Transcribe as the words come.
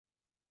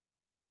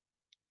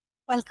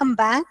Welcome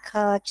back.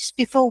 Just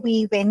before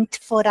we went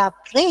for our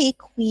break,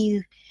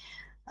 we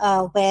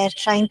were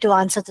trying to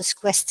answer this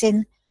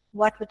question: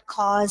 what would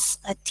cause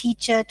a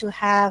teacher to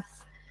have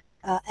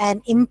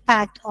an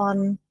impact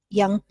on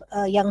young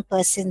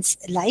person's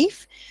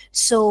life?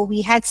 So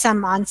we had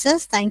some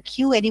answers. Thank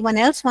you. Anyone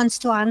else wants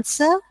to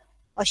answer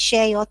or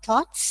share your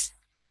thoughts?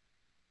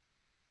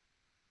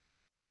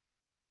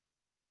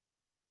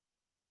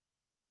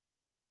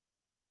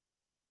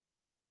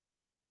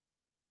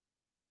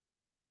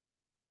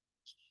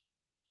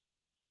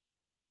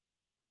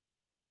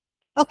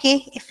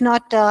 Okay, if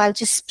not, I'll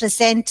just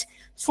present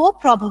four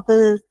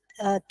probable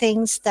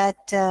things that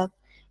a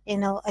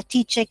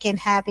teacher can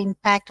have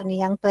impact on a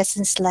young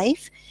person's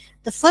life.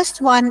 The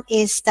first one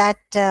is that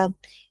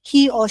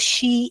he or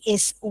she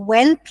is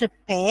well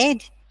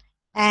prepared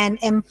and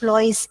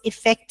employs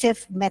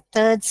effective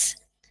methods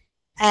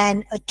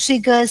and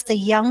triggers the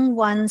young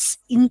one's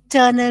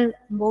internal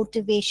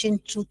motivation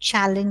through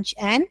challenge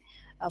and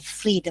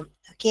freedom.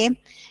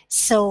 Okay,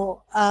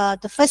 so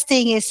the first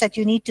thing is that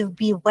you need to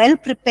be well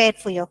prepared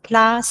for your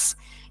class.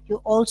 You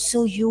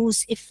also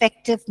use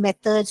effective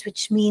methods,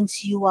 which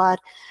means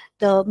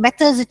the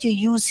methods that you're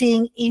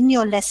using in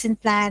your lesson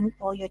plan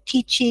or your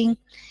teaching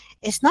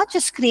is not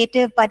just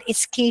creative, but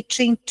it's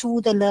catering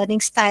to the learning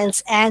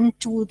styles and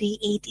to the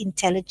 8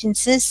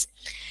 intelligences.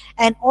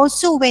 And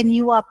also, when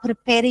you are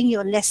preparing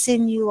your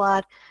lesson, you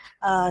are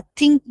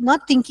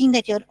not thinking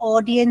that your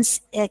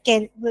audience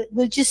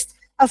will just,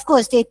 of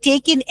course, they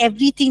take in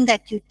everything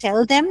that you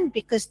tell them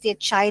because they're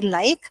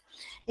childlike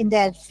in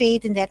their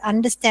faith, in their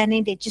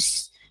understanding. They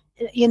just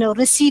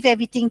receive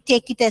everything,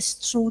 take it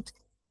as truth.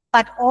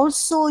 But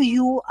also,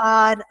 you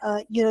are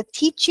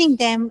teaching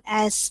them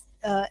as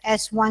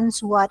ones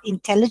who are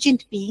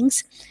intelligent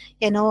beings,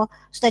 so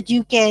that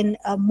you can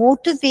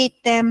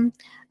motivate them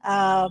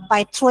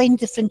by throwing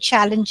different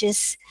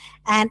challenges,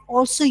 and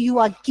also you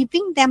are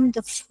giving them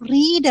the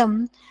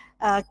freedom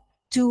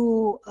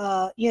to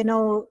uh,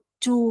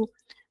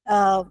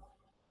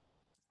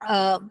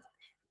 uh,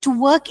 to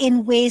work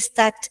in ways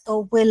that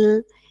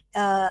will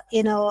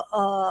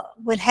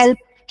help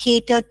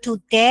cater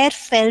to their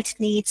felt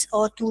needs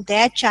or to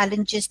their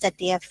challenges that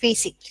they are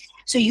facing.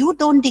 So you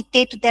don't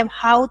dictate to them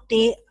how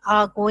they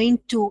are going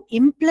to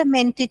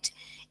implement it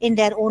in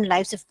their own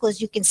lives. Of course,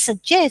 you can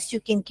suggest,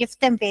 you can give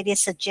them various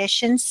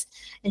suggestions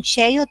and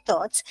share your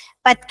thoughts,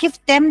 but give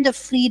them the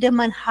freedom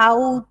on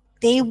how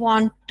they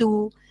want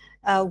to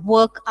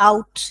work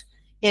out,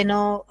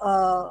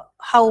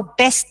 how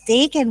best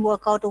they can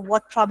work out, or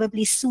what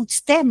probably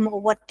suits them,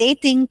 or what they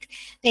think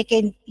they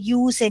can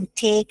use and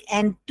take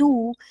and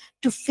do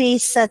to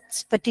face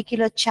such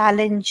particular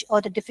challenge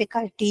or the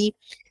difficulty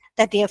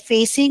that they are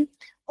facing.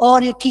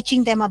 Or you're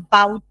teaching them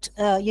about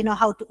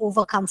how to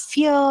overcome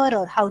fear,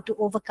 or how to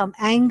overcome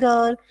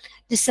anger,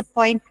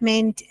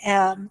 disappointment,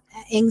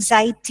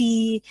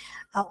 anxiety,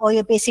 or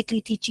you're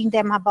basically teaching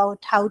them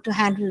about how to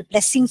handle the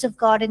blessings of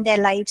God in their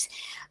lives.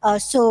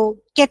 So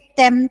get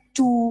them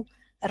to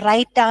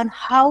write down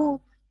how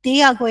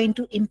they are going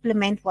to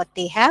implement what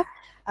they have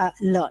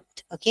learned.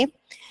 Okay.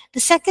 The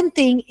second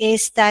thing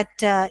is that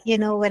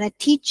when a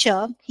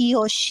teacher, he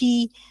or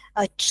she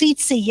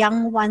treats the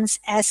young ones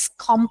as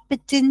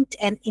competent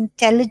and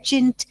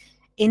intelligent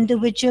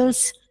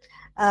individuals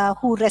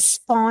who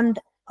respond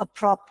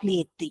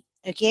appropriately.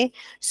 Okay,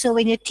 so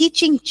when you're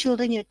teaching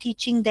children, you're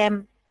teaching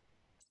them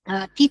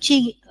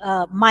teaching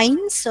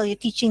minds, so you're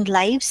teaching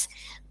lives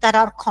that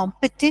are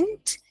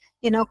competent,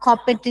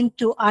 competent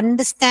to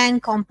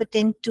understand,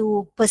 competent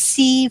to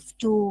perceive,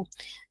 to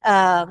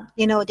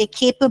they're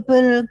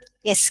capable,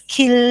 they're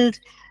skilled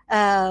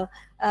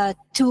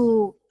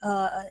to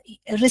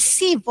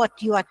receive what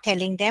you are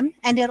telling them,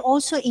 and they're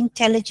also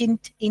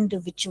intelligent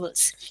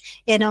individuals.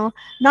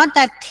 Not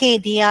that, hey,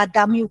 they are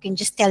dumb, you can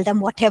just tell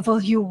them whatever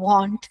you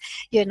want,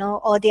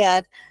 or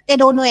they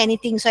don't know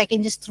anything, so I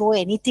can just throw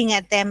anything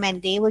at them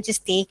and they will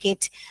just take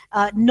it.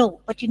 No,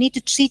 but you need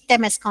to treat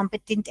them as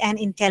competent and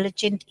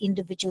intelligent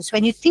individuals.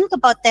 When you think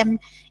about them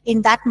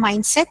in that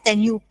mindset,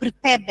 then you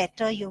prepare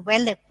better, you're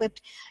well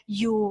equipped,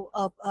 you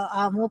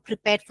are more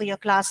prepared for your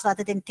class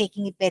rather than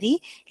taking it very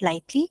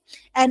lightly.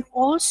 And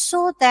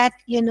also that,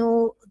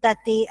 that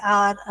they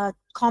are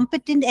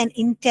competent and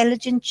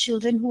intelligent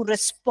children who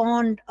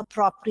respond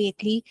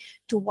appropriately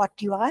to what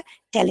you are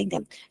telling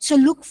them. So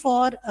look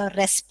for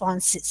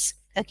responses.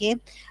 Okay,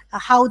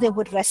 how they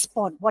would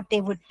respond, what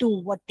they would do,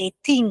 what they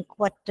think,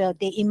 what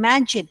they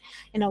imagine,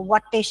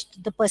 what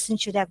the person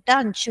should have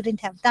done,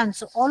 shouldn't have done.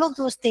 So all of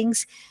those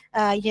things,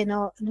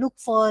 look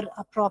for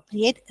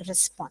appropriate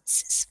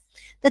responses.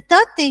 The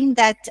third thing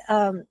that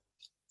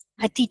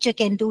a teacher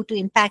can do to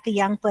impact a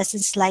young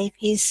person's life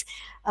is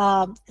he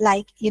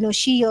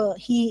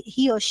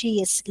or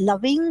she is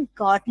loving,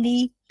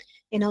 godly,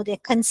 they're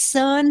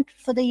concerned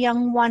for the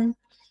young one,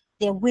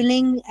 they're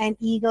willing and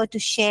eager to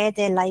share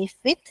their life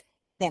with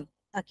them.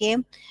 Okay,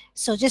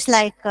 so just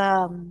like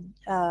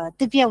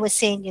Divya was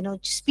saying,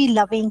 just be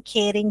loving,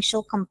 caring,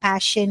 show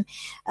compassion,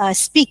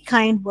 speak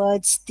kind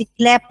words,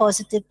 declare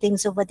positive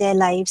things over their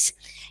lives.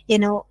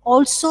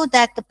 Also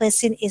that the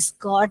person is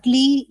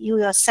godly, you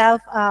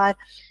yourself are,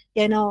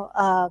 you know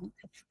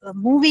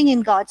moving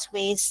in God's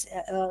ways,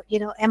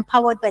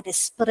 empowered by the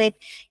Spirit.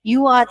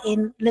 You are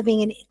in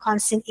living in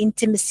constant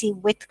intimacy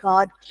with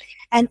God.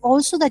 And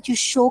also that you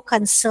show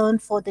concern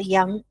for the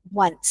young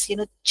ones.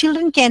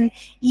 Children can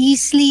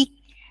easily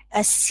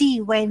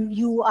see when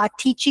you are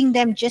teaching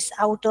them just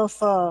out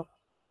of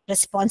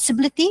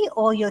responsibility,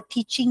 or you're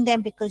teaching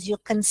them because you're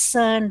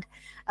concerned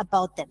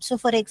about them. So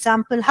for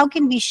example, how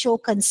can we show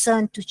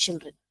concern to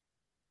children?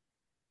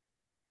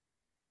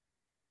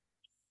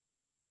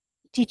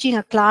 Teaching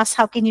a class,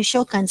 how can you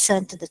show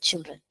concern to the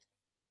children?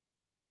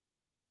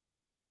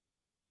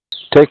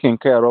 Taking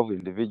care of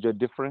individual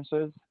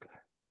differences.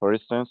 For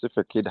instance, if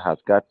a kid has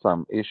got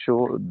some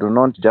issue, do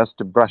not just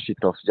brush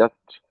it off. Just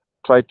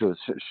try to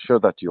show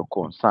that you're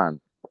concerned.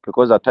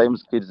 Because at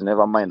times kids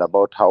never mind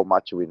about how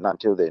much we know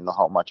until they know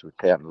how much we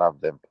care and love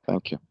them.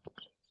 Thank you.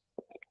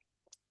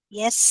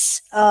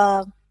 Yes.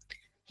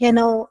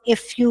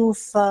 If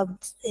you've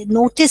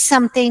noticed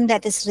something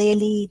that is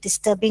really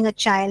disturbing a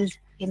child,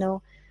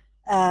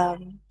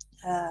 um,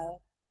 uh,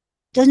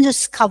 don't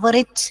just cover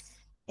it,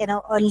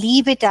 or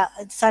leave it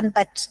son,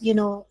 but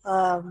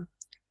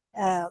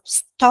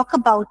talk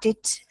about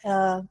it.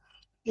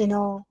 You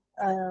know,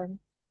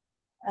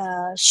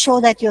 show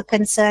that you're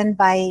concerned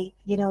by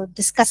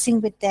discussing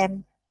with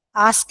them,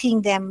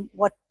 asking them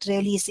what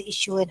really is the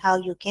issue and how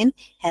you can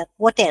help.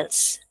 What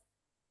else?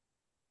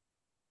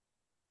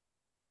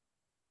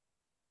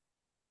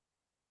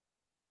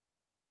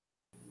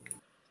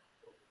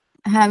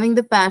 Having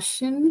the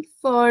passion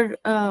for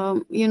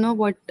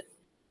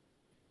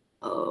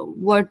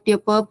what your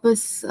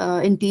purpose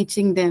in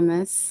teaching them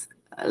is.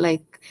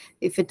 Like,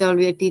 if at all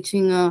we are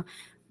teaching a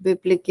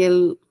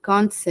biblical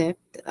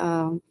concept,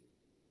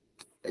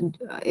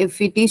 if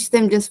we teach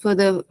them just for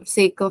the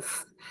sake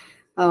of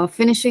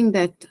finishing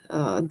that,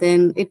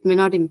 then it may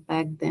not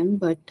impact them.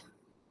 But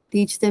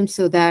teach them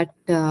so that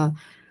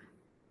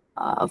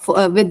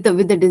with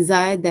the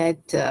desire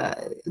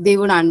that they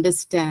would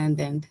understand,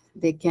 and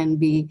they can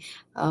be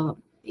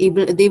they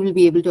will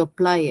be able to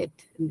apply it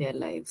in their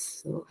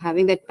lives. So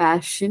having that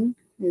passion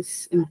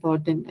is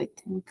important, I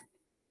think.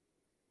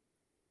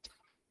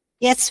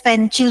 Yes,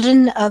 when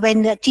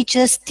the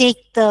teachers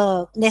take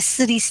the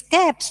necessary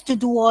steps to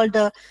do all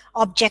the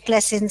object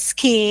lessons,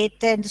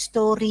 skit and the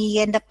story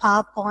and the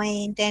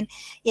PowerPoint and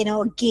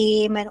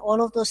game and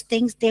all of those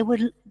things, they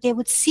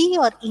would see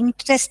your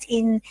interest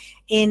in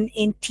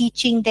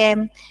teaching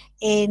them,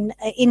 in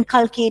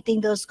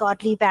inculcating those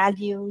godly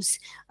values,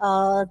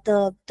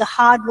 the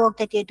hard work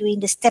that you're doing,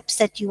 the steps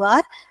that you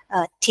are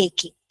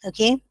taking.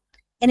 Okay,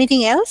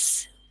 anything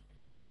else?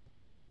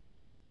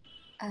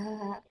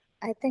 Uh,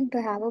 I think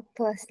to have a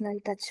personal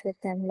touch with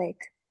them,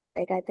 like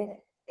I think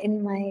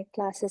in my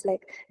classes,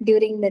 like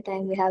during the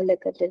time we have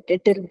like a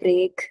little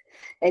break,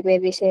 like where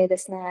we share the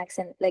snacks,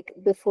 and like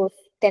before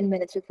 10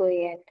 minutes before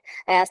we end,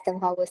 I ask them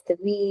how was the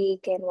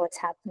week and what's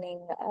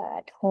happening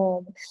at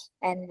home,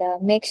 and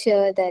make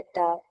sure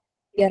that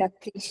you're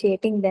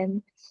appreciating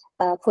them.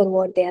 For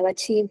what they have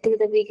achieved through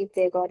the week, if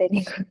they got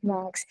any good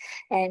marks,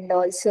 and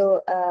also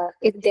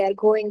if they are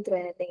going through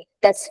anything,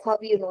 that's how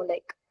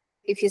like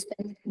if you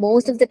spend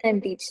most of the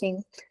time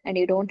teaching and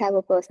you don't have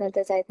a personal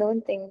touch, I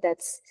don't think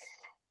that's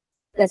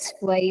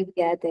why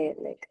we are there.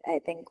 Like I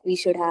think we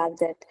should have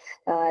that.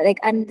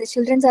 And the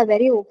childrens are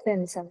very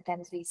open.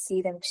 Sometimes we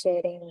see them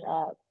sharing.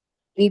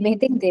 We may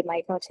think they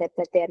might not share,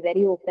 but they are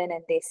very open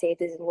and they say,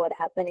 "This is what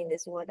happening.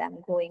 This is what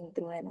I'm going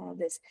through," and all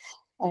this.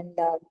 And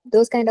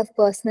those kind of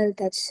personal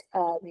touch,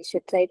 we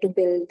should try to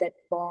build that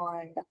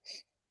bond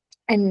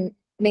and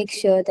make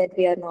sure that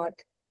we are not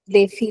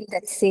they feel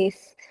that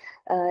safe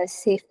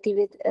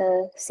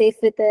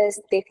with us.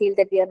 They feel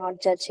that we are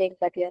not judging,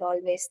 but we are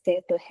always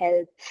there to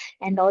help.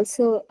 And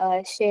also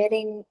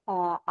sharing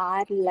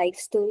our life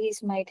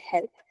stories might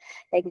help,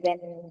 like when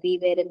we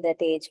were in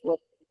that age, what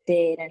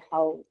there and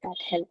how that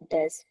helped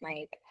us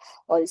might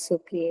also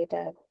create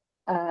a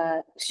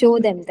show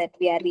them that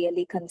we are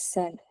really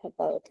concerned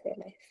about their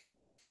life.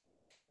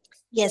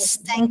 Yes,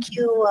 thank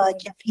you,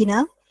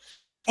 Jafina.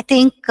 I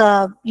think,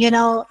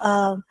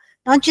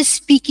 not just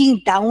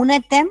speaking down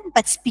at them,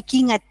 but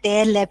speaking at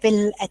their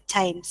level at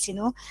times,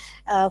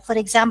 For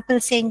example,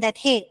 saying that,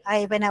 hey,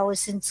 when I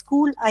was in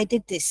school, I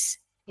did this,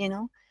 you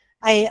know.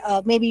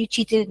 Maybe you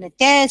cheated in a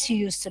test, you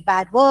used a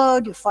bad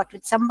word, you fought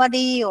with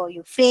somebody, or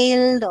you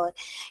failed, or,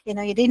 you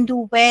didn't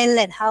do well,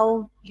 and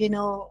how,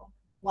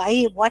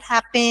 why, what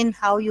happened,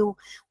 how you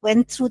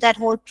went through that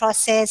whole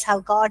process, how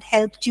God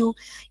helped you,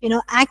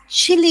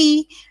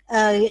 actually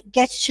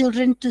get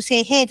children to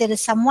say, hey, there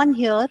is someone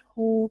here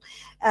who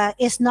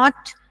is not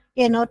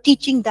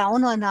teaching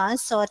down on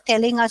us or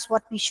telling us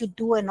what we should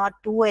do and not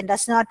do, and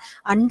does not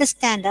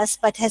understand us,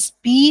 but has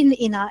been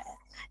in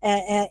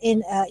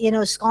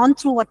has gone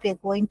through what we're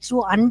going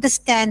through,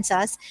 understands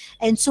us,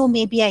 and so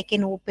maybe I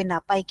can open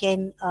up, I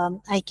can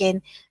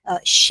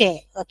share.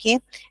 Okay,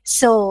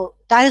 so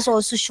that is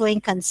also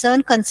showing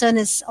concern. Concern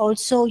is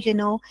also,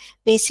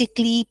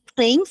 basically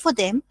praying for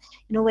them.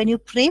 When you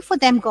pray for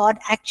them, God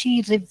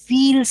actually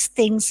reveals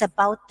things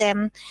about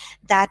them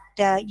that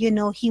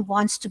He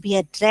wants to be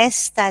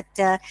addressed, that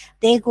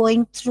they're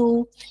going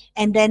through.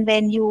 And then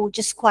when you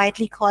just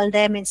quietly call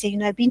them and say,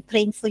 I've been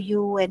praying for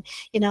you, and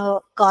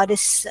God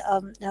is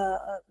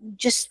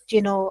just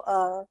kind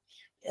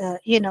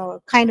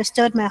of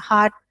stirred my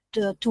heart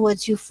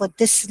towards you for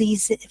this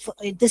reason, for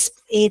this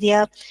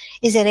area.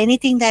 Is there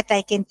anything that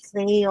I can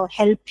pray or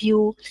help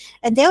you?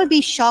 And they will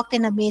be shocked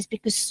and amazed,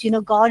 because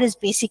God is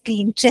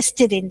basically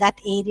interested in that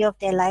area of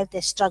their life,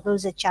 their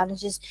struggles, their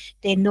challenges,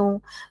 they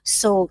know.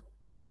 So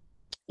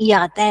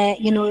yeah,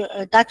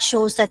 that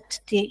shows that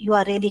you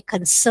are really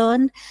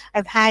concerned.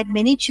 I've had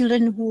many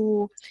children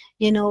who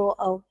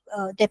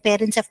their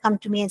parents have come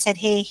to me and said,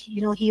 hey,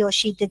 he or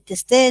she did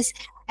this,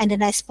 and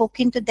then I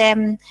spoken to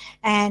them,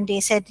 and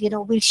they said,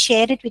 we'll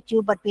share it with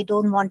you, but we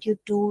don't want you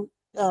to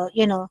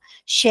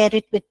share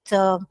it with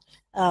our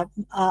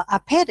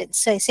parents.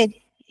 So I said,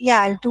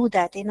 yeah, I'll do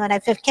that. And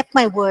I've kept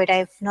my word.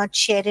 I've not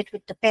shared it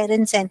with the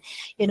parents, and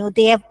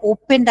they have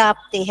opened up.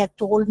 They have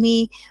told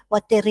me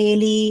what they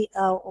really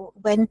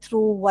went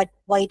through,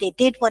 why they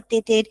did what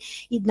they did.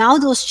 Now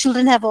those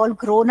children have all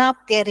grown up.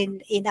 They're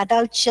in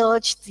adult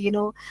church. They're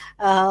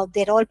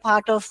all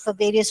part of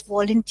various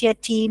volunteer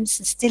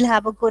teams. Still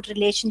have a good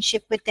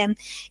relationship with them.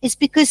 It's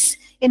because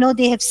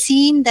they have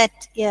seen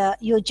that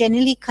you're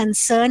genuinely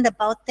concerned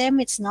about them.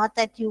 It's not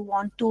that you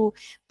want to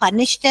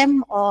punish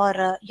them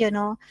or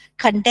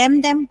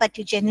condemn them, but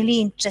you're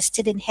genuinely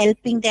interested in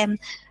helping them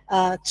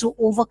to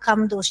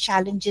overcome those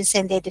challenges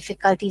and their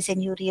difficulties,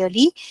 and you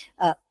really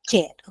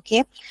care.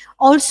 Okay.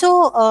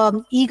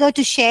 Also, eager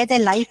to share their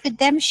life with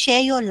them.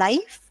 Share your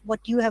life, what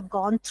you have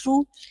gone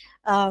through.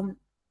 And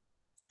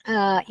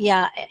that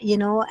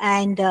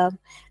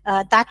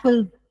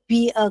will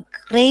be a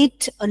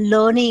great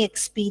learning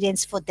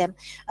experience for them.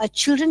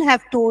 Children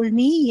have told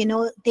me,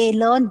 they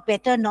learn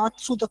better not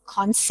through the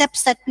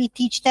concepts that we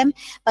teach them,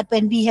 but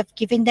when we have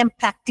given them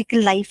practical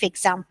life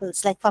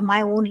examples, like from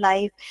my own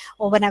life,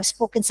 or when I've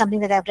spoken something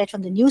that I've read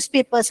from the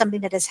newspaper,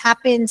 something that has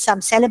happened,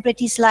 some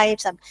celebrity's life,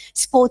 some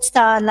sports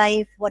star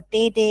life, what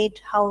they did,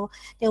 how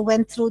they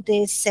went through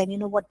this,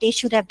 and what they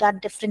should have done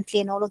differently,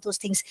 and all of those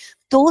things.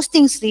 Those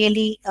things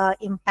really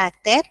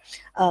impact their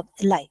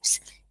lives.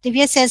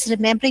 Divya says,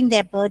 remembering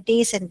their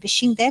birthdays and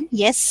wishing them.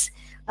 Yes.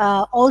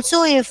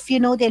 Also, if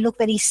they look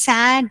very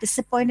sad,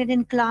 disappointed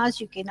in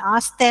class, you can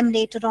ask them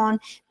later on,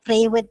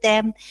 pray with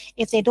them.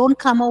 If they don't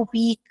come a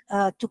week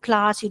to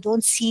class, you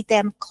don't see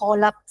them,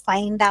 call up,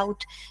 find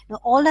out.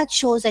 All that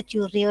shows that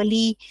you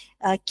really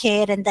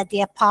care, and that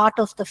they are part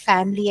of the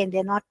family, and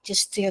they're not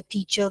just your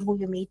teacher who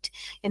you meet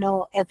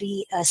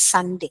every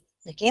Sunday.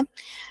 Okay.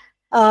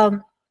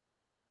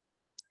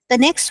 The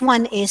next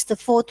one is, the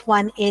fourth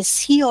one is,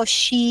 he or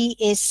she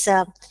is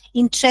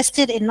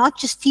interested in not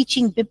just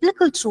teaching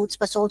biblical truths,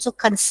 but also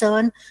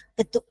concerned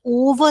with the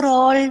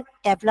overall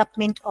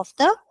development of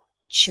the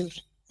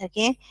children.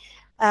 Okay.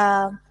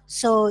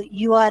 So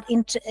you are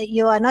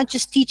not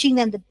just teaching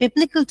them the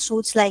biblical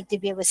truths like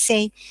Divya was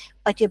saying,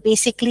 but you're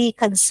basically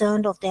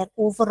concerned of their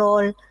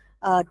overall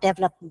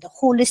development, the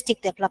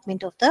holistic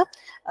development of the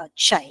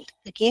child.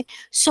 Okay.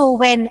 So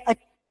when a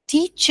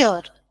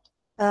teacher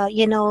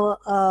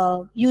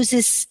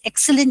uses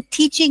excellent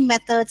teaching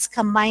methods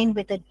combined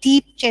with a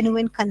deep,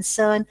 genuine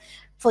concern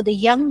for the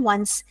young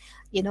ones,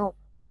 the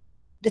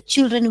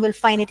children will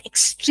find it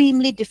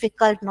extremely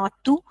difficult not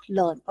to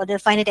learn, or they'll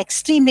find it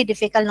extremely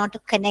difficult not to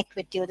connect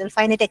with you. They'll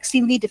find it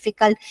extremely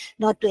difficult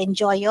not to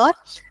enjoy your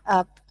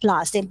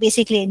class. They'll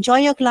basically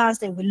enjoy your class,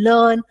 they will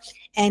learn,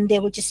 and they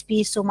will just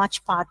be so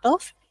much part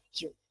of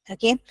you.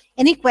 Okay.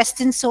 Any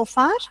questions so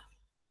far?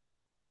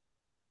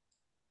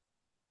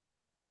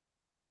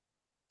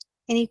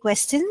 Any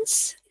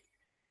questions?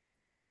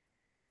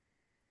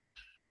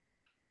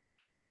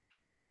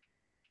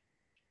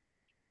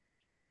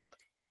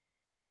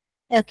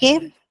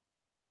 Okay.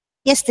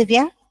 Yes,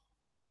 Divya.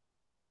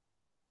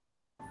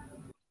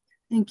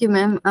 Thank you,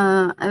 ma'am.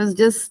 I was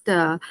just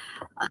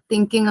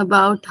thinking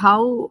about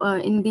how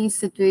in these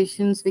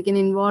situations we can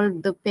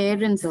involve the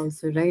parents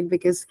also, right?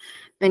 Because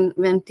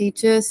when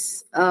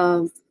teachers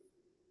have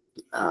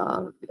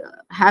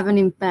an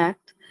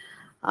impact,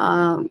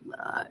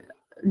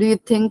 do you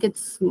think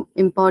it's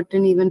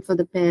important even for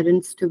the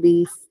parents to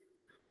be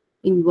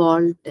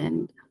involved,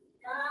 and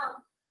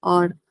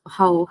or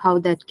how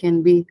that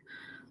can be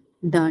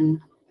done?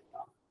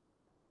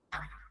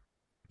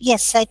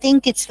 Yes, I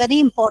think it's very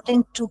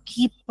important to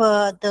keep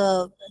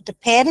the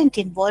parent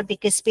involved,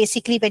 because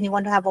basically when you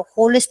want to have a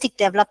holistic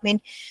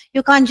development,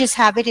 you can't just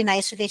have it in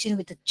isolation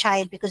with the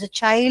child, because a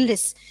child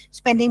is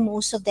spending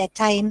most of their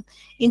time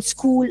in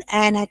school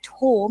and at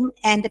home,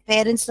 and the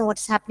parents know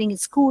what's happening in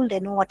school,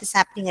 they know what is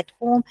happening at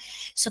home.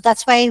 So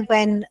that's why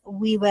when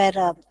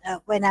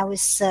I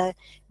was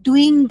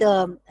doing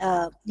the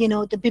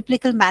the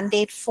biblical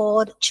mandate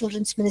for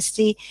children's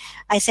ministry.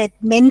 I said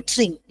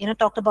mentoring,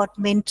 talked about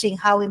mentoring,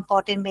 how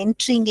important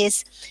mentoring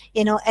is,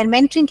 and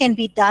mentoring can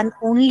be done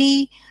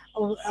only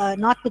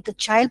not with the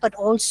child, but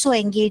also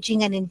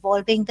engaging and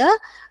involving the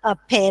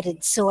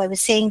parents. So I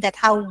was saying that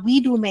how we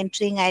do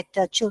mentoring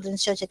at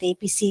children's church at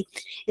APC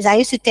is, I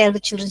used to tell the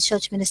children's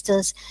church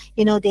ministers,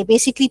 they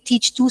basically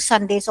teach 2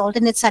 Sundays,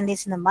 alternate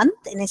Sundays in a month.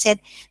 And I said,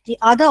 the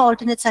other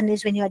alternate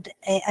Sundays when you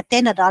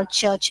attend adult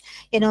church,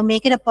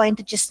 make it a point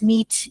to just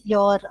meet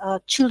your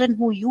children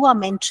who you are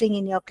mentoring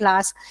in your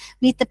class,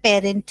 meet the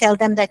parent, tell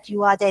them that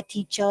you are their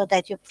teacher,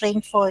 that you're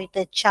praying for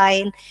the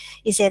child.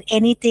 Is there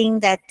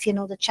anything that,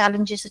 the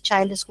challenges the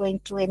child is going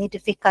through, any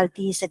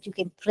difficulties that you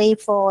can pray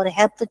for,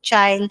 help the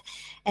child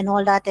and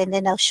all that. And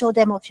then I'll show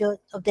them of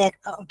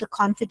the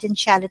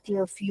confidentiality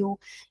of you,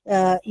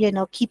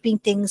 keeping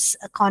things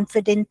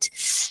confident,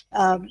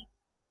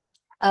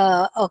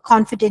 or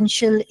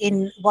confidential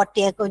in what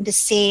they are going to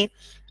say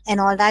and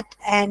all that.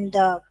 And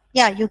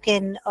you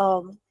can,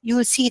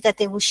 you'll see that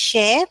they will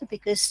share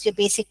because you're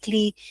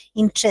basically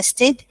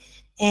interested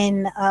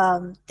in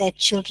their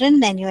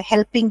children and you're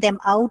helping them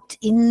out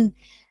in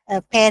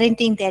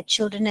parenting their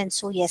children. And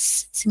so,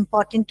 yes, it's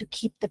important to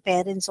keep the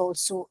parents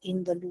also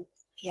in the loop.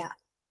 Yeah.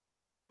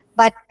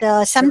 But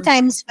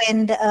sometimes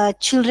when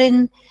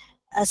children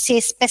say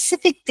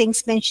specific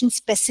things, mention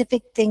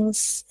specific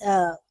things,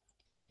 that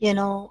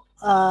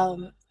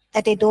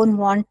they don't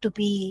want to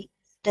be,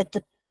 that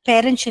the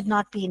parent should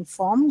not be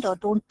informed or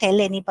don't tell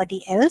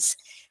anybody else,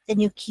 then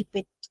you keep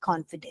it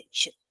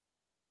confidential.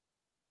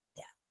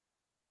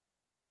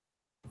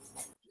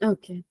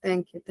 Okay,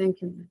 thank you.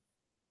 Thank you, ma'am.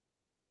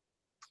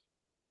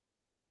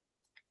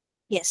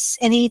 Yes.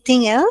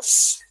 Anything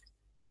else?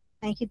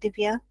 Thank you,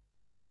 Divya.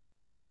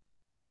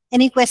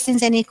 Any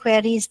questions, any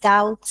queries,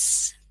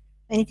 doubts?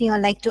 Anything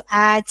you'd like to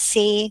add,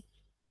 say?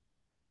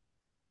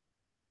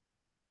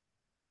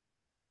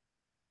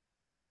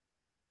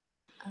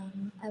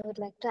 I would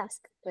like to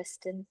ask a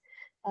question.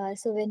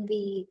 So when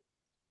we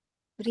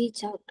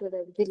reach out to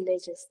the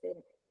villages, then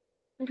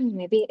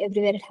maybe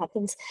everywhere it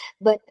happens,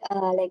 but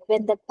like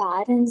when the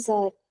parents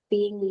are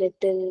being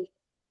little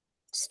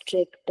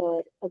strict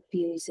or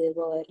abusive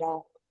or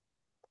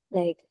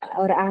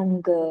or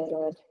anger,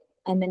 or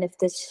I mean, if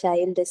the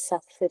child is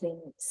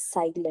suffering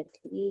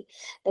silently,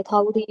 like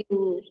how do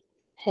you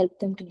help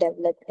them to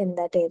develop in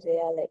that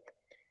area? Like,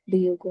 do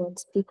you go and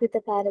speak with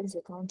the parents,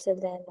 you counsel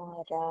them,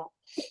 or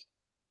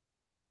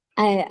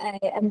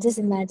I'm just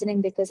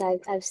imagining because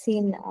I've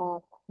seen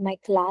my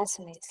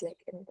classmates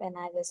when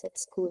I was at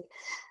school,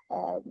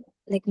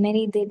 like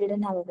many they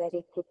didn't have a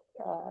very good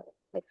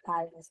like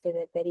parents. They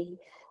were very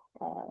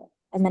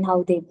I mean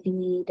how they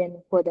beat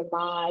and for the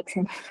marks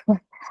and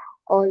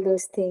all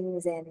those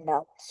things, and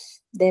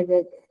there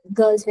were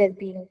girls were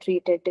being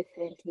treated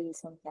differently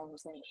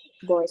sometimes, and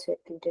boys were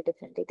treated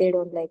differently. They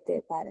don't like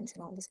their parents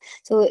and all this.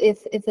 So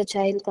if a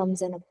child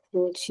comes and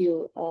approach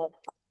you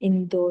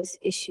in those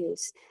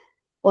issues,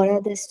 what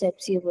are the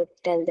steps you would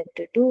tell them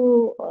to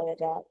do,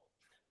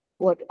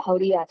 or how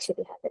do you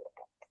actually handle it?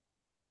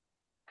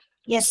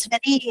 Yes,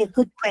 very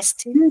good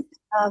question.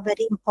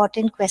 Very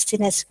important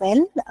question as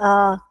well.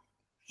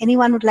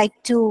 Anyone would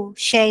like to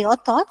share your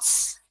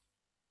thoughts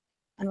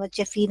on what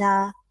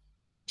Jeffina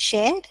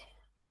shared?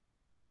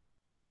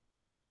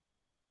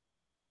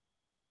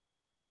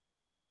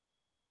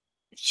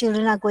 If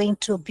children are going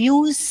through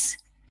abuse,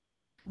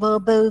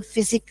 verbal,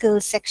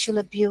 physical, sexual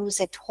abuse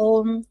at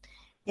home,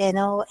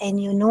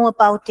 and you know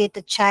about it,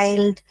 the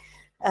child,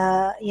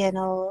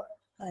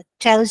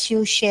 tells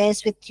you,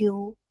 shares with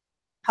you,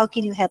 how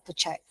can you help the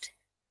child?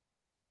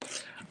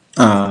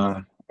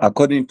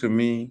 According to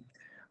me,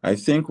 I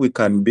think we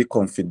can be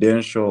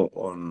confidential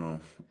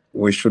on.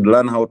 We should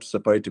learn how to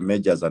separate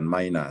majors and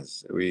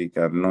minors. We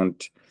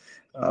cannot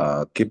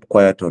keep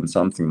quiet on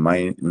something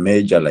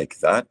major like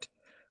that.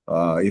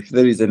 If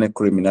there is any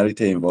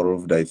criminality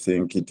involved, I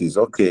think it is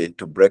okay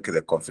to break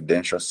the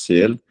confidential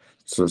seal,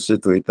 so see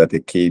to it that the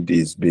kid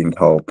is being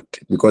helped,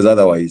 because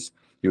otherwise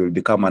you will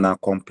become an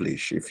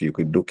accomplice if you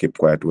could do keep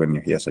quiet when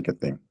you hear such a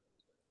thing.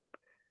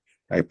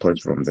 I pause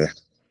from there.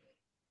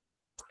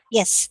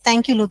 Yes,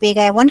 thank you, Lubega.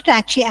 I wanted to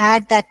actually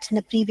add that in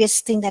the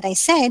previous thing that I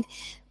said,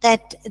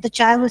 that the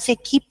child will say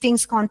keep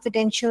things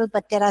confidential,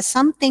 but there are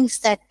some things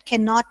that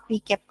cannot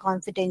be kept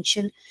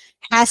confidential,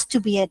 has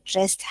to be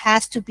addressed,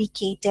 has to be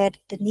catered,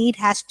 the need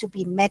has to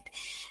be met,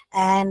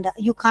 and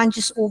you can't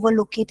just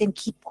overlook it and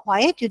keep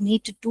quiet. You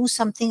need to do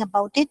something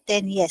about it.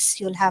 Then yes,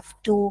 you'll have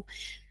to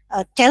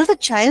tell the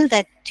child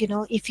that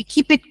if you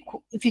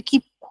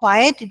keep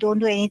quiet, you don't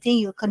do anything,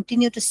 you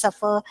continue to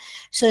suffer.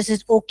 So is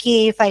it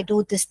okay if I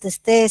do this, this,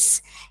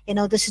 this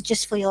is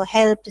just for your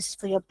help, this is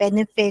for your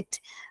benefit,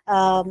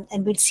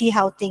 and we'll see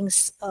how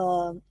things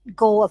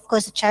go. Of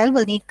course the child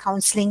will need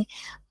counseling,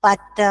 but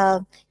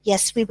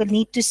yes, we will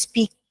need to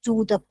speak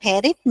to the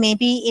parent.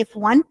 Maybe if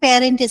one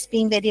parent is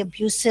being very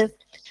abusive,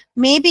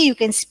 maybe you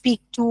can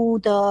speak to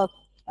the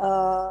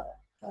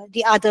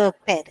other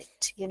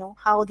parent,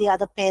 how the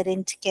other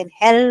parent can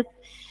help,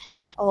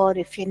 or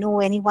if you know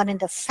anyone in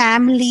the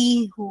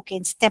family who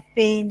can step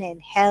in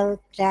and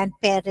help,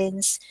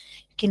 grandparents,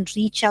 you can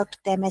reach out to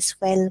them as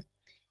well.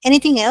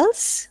 Anything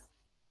else?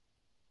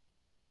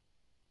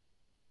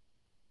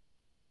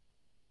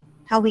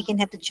 How we can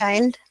help the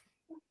child?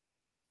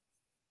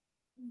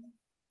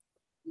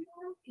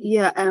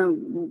 Yeah,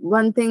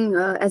 one thing,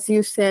 as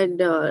you said,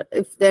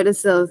 if there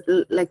is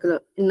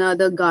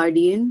another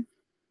guardian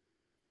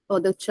for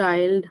the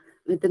child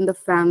within the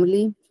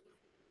family,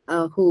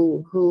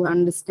 who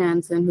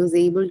understands and who's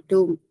able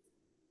to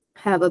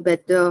have a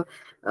better,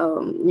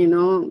 you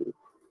know,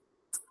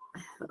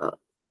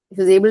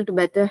 who's able to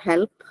better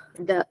help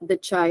the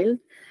child,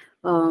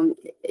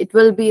 it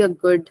will be a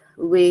good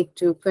way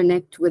to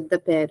connect with the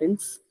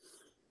parents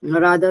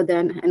rather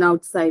than an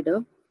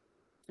outsider.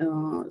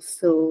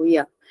 So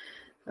yeah,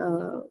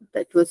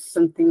 that was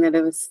something that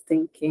I was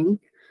thinking.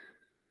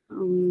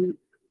 And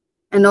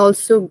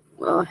also,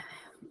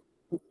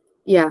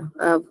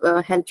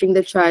 helping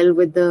the child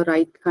with the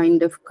right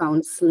kind of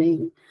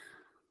counseling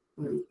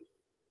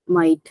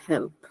might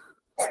help.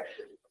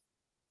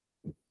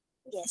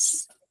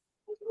 Yes.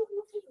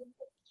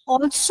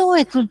 Also,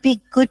 it would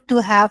be good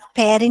to have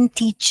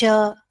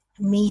parent-teacher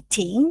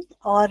meeting,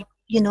 or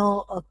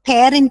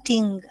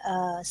parenting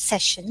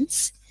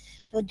sessions.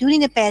 So during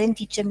the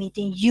parent-teacher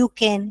meeting, you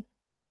can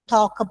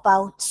talk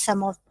about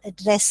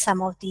address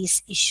some of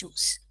these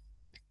issues.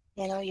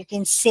 You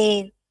can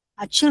say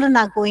our children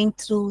are going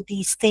through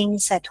these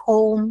things at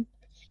home,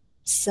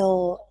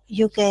 so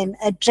you can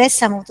address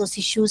some of those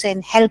issues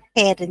and help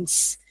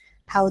parents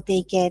how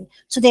they can,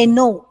 so they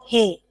know,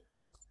 hey,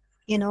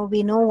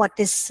 we know what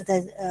is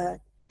the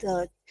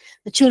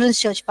children's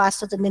church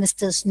pastor, the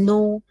ministers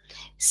know,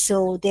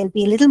 so they'll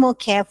be a little more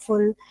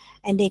careful,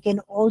 and they can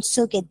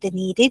also get the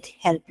needed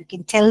help. You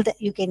can tell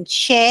that, you can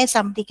share,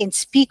 somebody can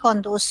speak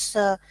on those,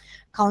 a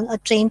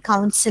trained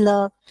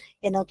counselor,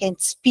 can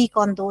speak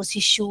on those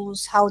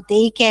issues, how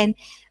they can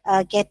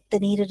get the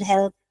needed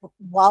help,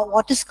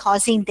 what is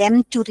causing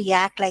them to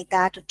react like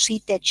that, to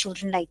treat their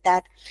children like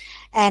that.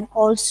 And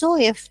also,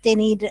 if they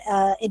need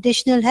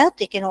additional help,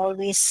 they can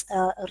always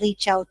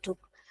reach out to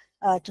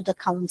the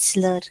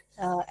counselor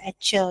at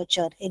church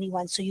or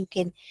anyone. So you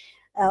can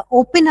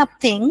open up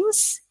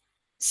things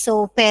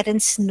so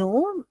parents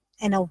know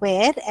and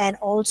aware, and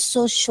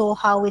also show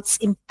how it's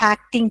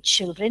impacting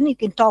children. You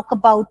can talk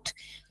about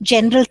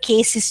general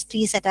case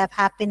histories that have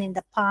happened in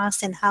the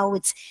past and how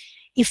it's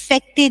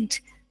affected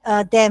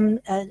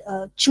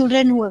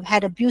children who have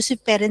had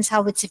abusive parents,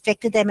 how it's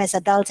affected them as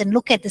adults, and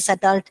look at this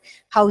adult,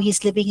 how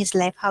he's living his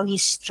life, how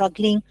he's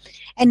struggling.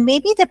 And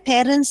maybe the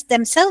parents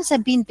themselves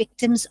have been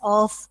victims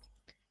of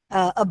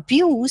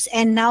abuse,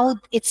 and now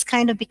it's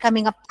kind of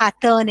becoming a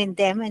pattern in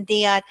them, and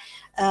they are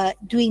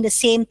doing the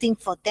same thing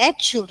for their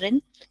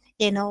children.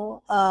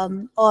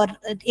 Or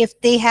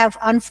if they have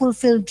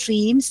unfulfilled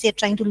dreams, they're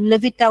trying to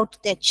live it out to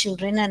their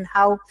children, and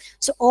how.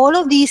 So all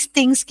of these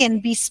things can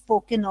be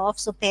spoken of,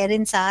 so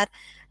parents are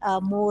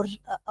more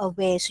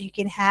aware. So you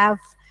can have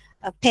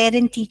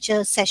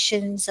parent-teacher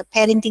sessions,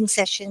 parenting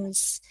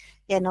sessions,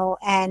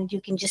 and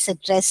you can just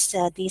address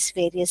these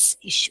various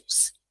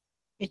issues,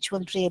 which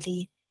will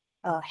really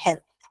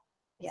help.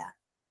 Yeah.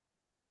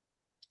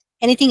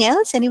 Anything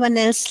else? Anyone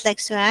else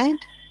likes to add?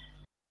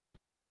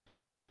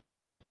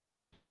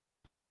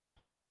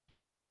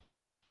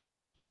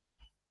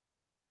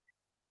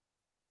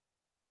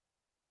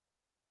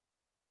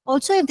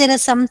 Also, if there are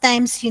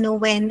sometimes,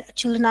 when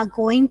children are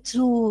going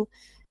through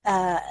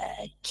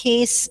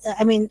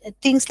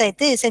things like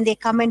this, and they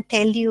come and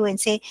tell you and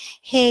say,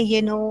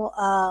 hey,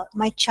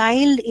 my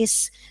child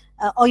is,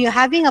 or you're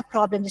having a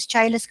problem, this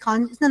child is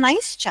a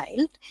nice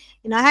child.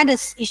 I had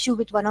this issue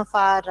with one of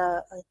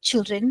our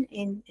children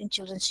in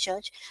children's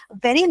church, a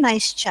very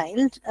nice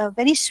child, a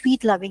very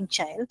sweet, loving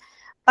child,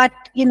 but,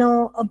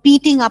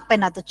 beating up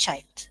another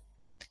child.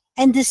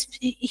 And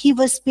he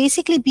was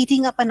basically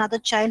beating up another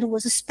child who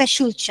was a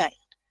special child.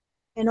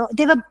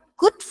 They were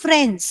good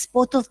friends,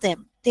 both of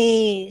them.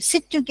 They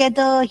sit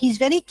together. He's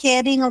very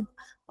caring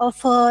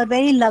of her,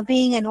 very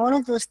loving, and all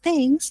of those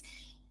things.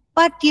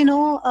 But,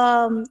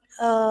 I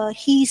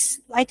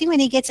think when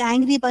he gets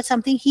angry about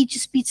something, he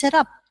just beats her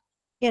up,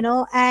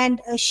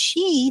 and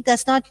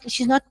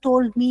she's not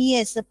told me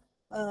as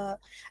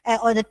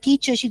or the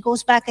teacher. She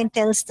goes back and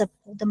tells the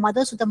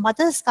mother. So the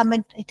mother's come,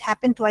 and it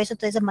happened twice, so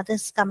there's a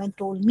mother's come and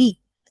told me.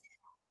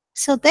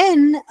 So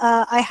then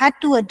I had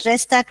to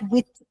address that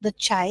with the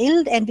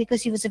child, and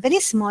because he was a very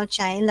small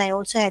child, I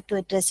also had to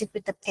address it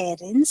with the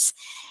parents,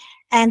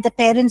 and the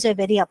parents were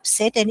very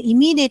upset, and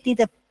immediately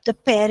the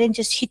parent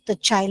just hit the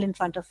child in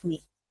front of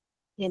me,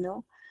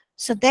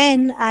 So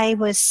then I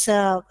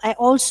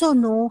also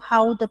know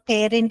how the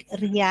parent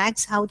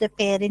reacts, how the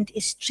parent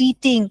is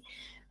treating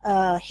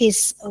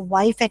his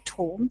wife at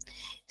home.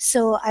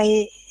 So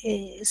I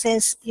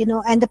says,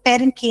 and the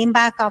parent came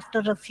back after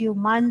a few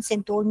months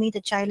and told me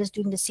the child is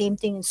doing the same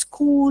thing in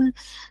school.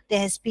 There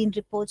has been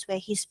reports where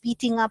he's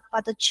beating up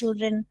other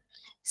children.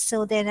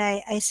 So then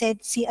I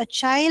said, see, a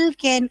child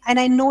can, and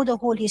I know the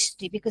whole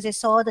history because I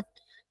saw that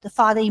the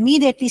father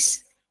immediately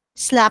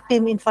slap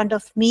him in front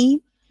of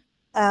me.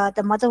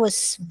 The mother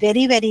was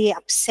very, very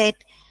upset.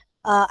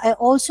 I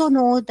also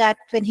know that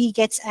when he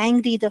gets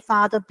angry, the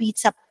father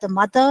beats up the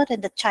mother,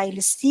 and the child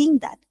is seeing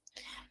that.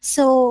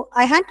 So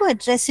I had to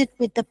address it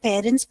with the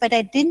parents, but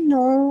I didn't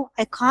know,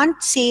 I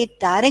can't say it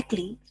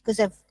directly because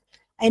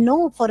I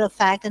know for a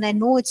fact and I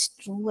know it's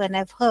true and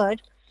I've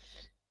heard,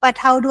 but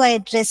how do I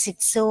address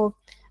it? So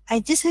I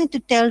just had to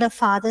tell the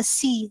father,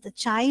 see, the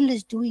child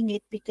is doing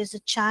it because the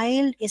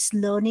child is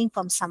learning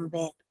from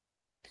somewhere.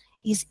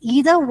 He's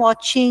either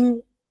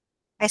watching,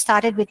 I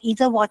started with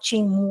either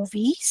watching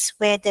movies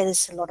where there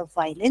is a lot of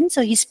violence,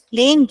 or he's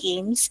playing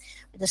games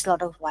where there's a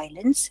lot of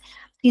violence.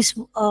 He's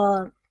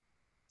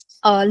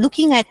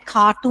looking at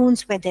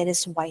cartoons where there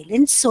is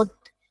violence. So,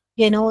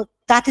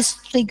 that is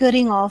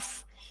triggering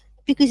off,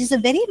 because he's a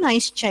very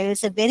nice child,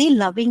 he's a very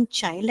loving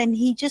child, and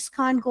he just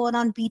can't go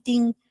around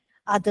beating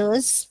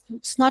others.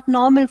 It's not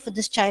normal for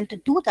this child to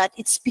do that.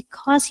 It's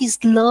because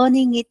he's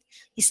learning it,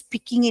 he's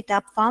picking it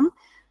up from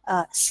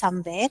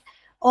somewhere,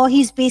 or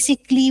he's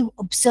basically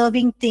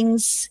observing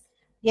things,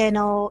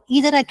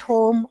 either at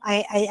home.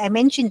 I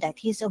mentioned that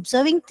he's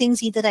observing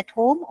things either at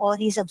home or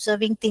he's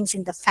observing things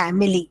in the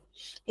family,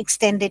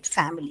 extended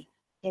family,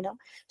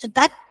 so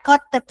that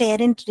got the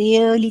parent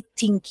really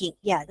thinking,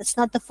 yeah, that's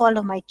not the fault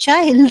of my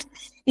child.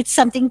 It's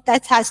something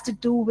that has to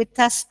do with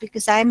us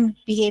because I'm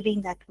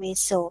behaving that way.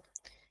 So,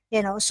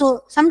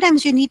 so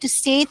sometimes you need to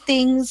say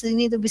things, you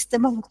need the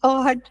wisdom of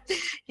God,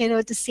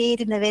 to say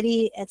it in a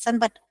very,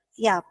 but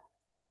yeah,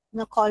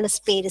 call a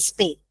spade a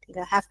spade.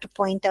 Have to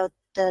point out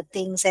the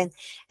things and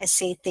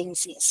say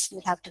things. Yes,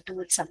 you have to do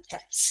it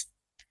sometimes.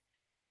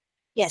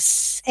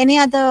 Yes. Any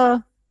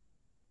other?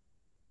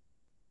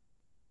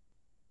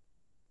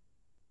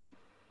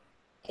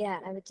 Yeah,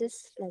 I would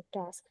just like to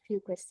ask a few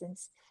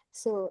questions.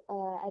 So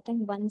I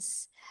think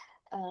once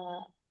uh,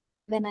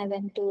 when I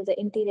went to the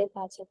interior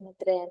parts of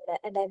Mathura,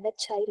 and I met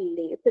child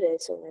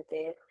laborers over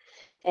there,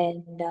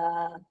 and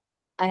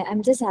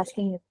I'm just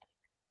asking,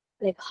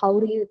 like, how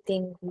do you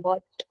think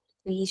what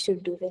we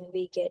should do when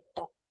we get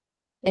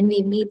when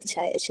we meet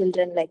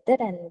children like that?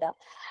 And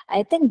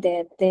I think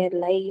their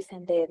life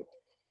and their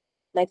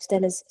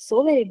lifestyle is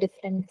so very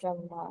different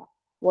from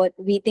what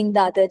we think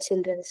the other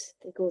children's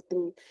they go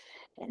through,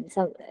 and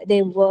some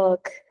they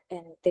work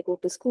and they go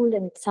to school,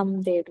 and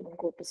some they don't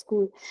go to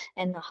school.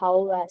 And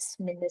how, as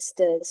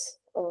ministers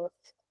of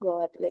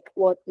God, like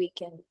what we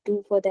can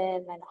do for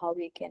them, and how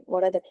we can,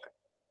 what are the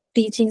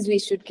teachings we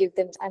should give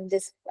them. I'm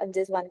just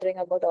wondering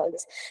about all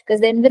this,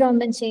 because the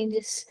environment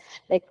changes.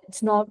 Like,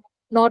 it's not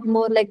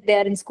more like they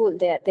are in school,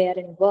 they are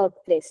in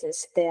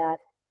workplaces, they are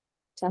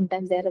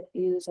sometimes they're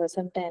abused, or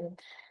sometimes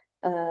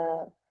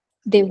uh,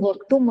 they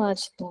work too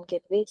much, don't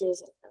get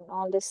wages, and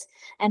all this.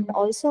 And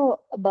also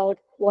about,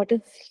 what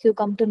if you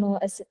come to know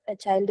as a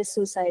child is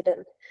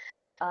suicidal?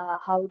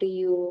 How do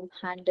you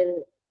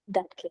handle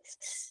that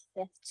case?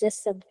 Yeah,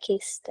 just some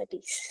case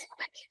studies.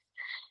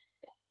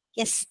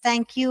 Yes,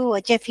 thank you,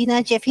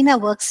 Jeffina. Jeffina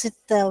works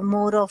with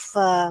more of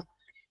the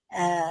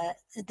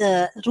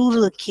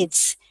rural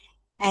kids,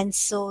 and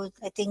so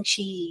I think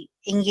she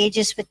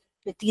engages with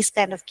these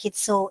kind of kids.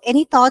 So,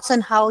 any thoughts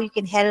on how you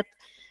can help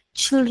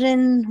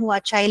children who are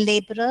child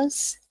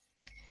laborers?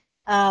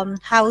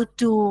 How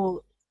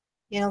to,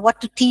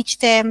 what to teach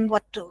them,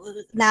 what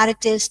to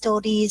narrative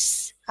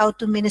stories, how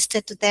to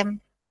minister to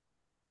them.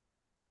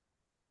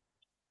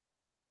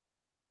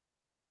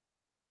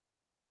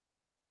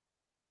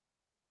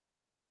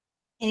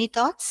 Any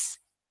thoughts?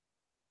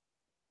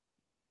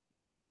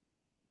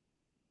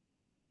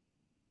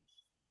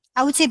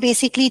 I would say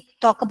basically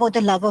talk about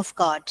the love of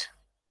God.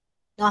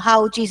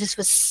 How Jesus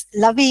was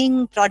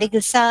loving,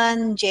 prodigal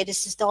son,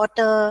 Jairus'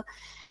 daughter,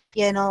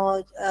 you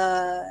know,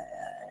 uh,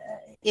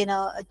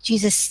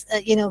 Jesus, uh,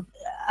 you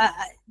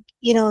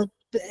know,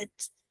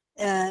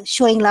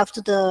 showing love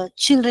to the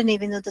children,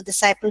 even though the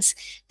disciples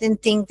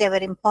didn't think they were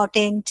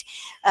important.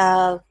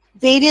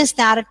 Various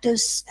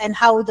narratives, and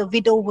how the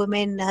widow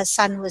woman, her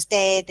son was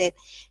dead,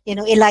 and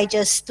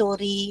Elijah's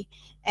story,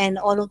 and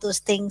all of those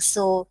things.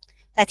 So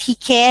that he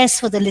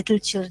cares for the little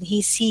children,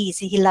 he sees,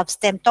 he loves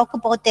them. Talk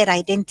about their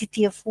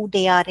identity of who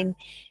they are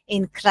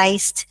in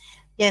Christ.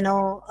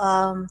 That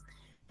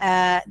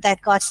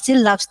God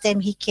still loves them,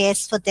 he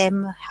cares for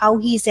them, how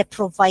he is a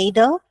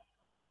provider.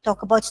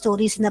 Talk about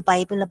stories in the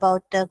Bible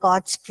about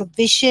God's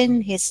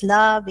provision, his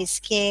love, his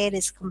care,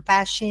 his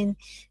compassion.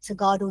 It's a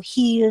God who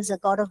heals, a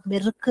God of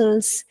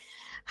miracles,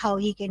 how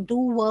he can do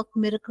work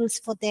miracles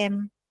for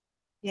them,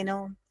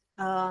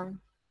 uh,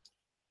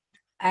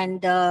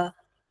 and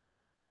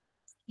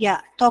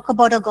yeah, talk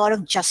about a God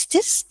of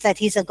justice, that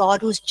he's a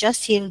God who's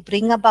just, he'll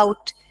bring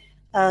about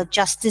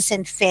justice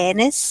and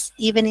fairness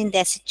even in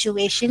their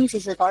situations.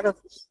 He's a God of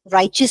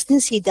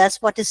righteousness, he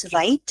does what is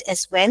right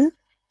as well,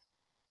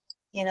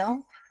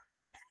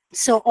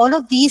 So all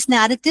of these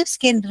narratives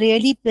can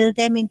really build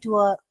them into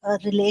a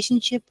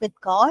relationship with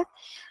God,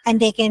 and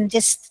they can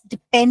just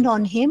depend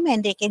on him,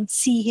 and they can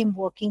see him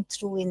working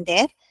through in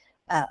their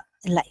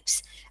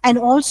lives. And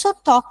also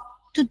talk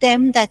to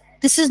them that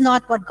this is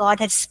not what God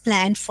has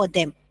planned for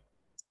them.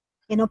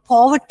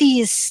 poverty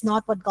is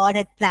not what God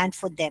had planned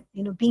for them.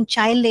 Being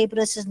child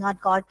laborers is not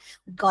what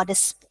God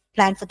has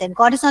planned for them.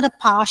 God is not a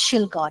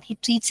partial God. He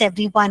treats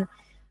everyone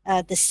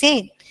the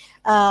same.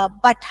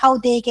 But how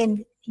they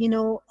can,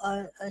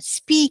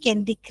 speak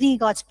and decree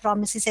God's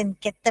promises and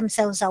get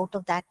themselves out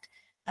of that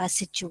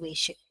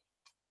situation.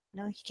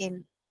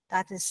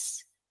 That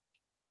is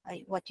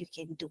what you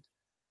can do.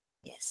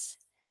 Yes.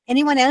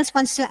 Anyone else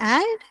wants to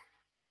add?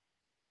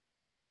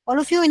 All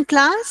of you in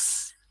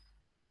class?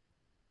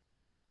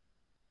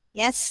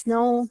 Yes,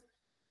 no.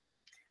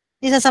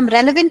 These are some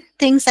relevant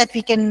things that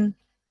we can,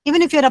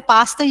 even if you're a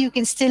pastor, you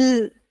can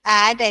still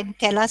add and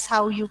tell us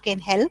how you can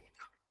help.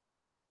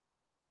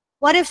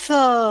 What if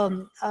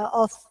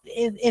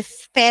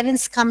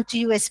parents come to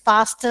you as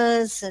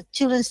pastors,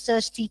 children's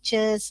church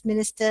teachers,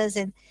 ministers,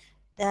 and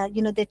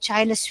their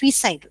child is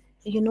suicidal?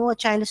 A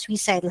child is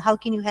suicidal. How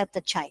can you help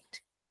the child?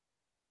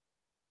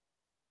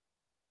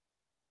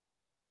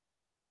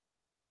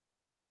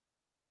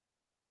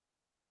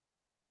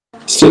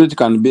 Still, it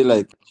can be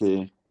like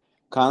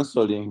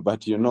counseling,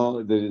 but there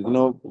is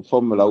no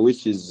formula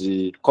which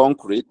is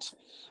concrete.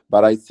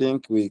 But I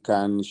think we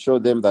can show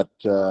them that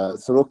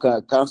through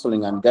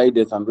counseling and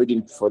guidance and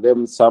reading for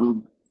them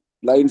some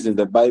lines in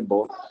the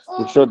Bible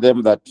to show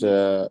them that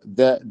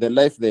the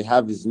life they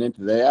have is not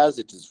theirs,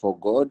 it is for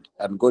God,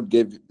 and God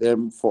gave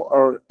them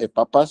for a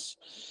purpose.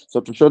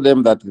 So to show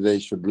them that they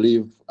should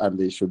live and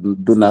they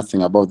should do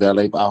nothing about their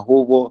life.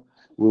 Ahovo,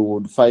 we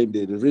would find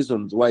the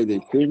reasons why they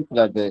think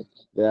that they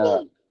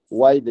are,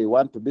 why they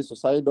want to be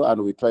suicidal,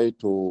 and we try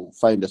to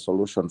find a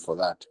solution for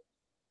that.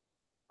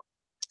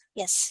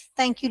 Yes,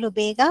 thank you,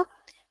 Lubega.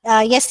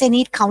 Yes, they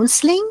need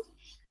counseling.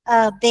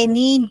 They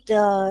need,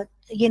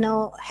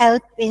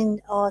 help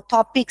in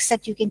topics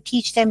that you can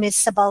teach them.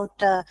 Is about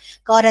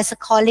God has a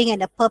calling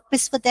and a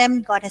purpose for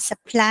them. God has a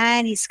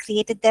plan. He's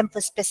created them for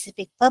a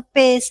specific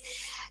purpose.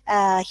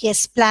 He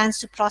has plans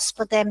to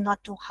prosper them,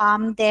 not to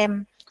harm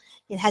them.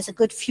 It has a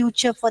good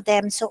future for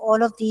them. So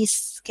all of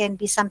these can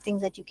be something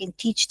that you can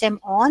teach them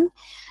on.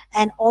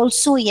 And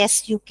also,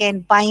 yes, you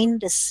can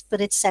bind the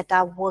spirits that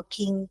are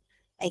working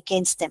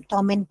against them,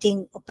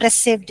 tormenting,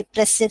 oppressive,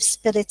 depressive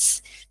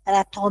spirits that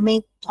are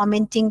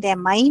tormenting their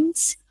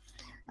minds.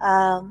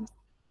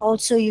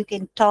 Also, you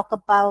can talk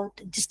about,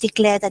 just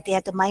declare that they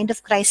have the mind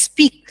of Christ,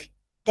 speak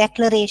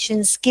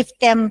declarations, give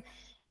them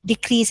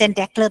decrees and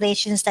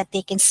declarations that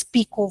they can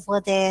speak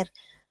over their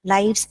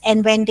lives.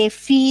 And when they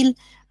feel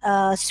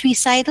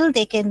suicidal,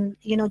 they can,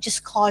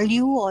 just call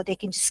you, or they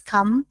can just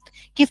come.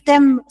 Give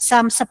them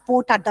some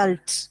support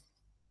adults.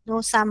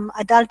 Some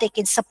adult they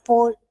can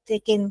support, they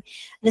can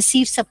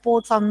receive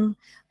support from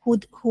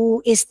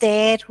who is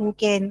there, who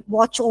can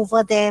watch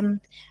over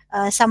them,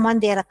 someone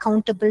they are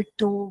accountable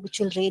to, which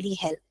will really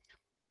help.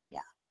 Yeah.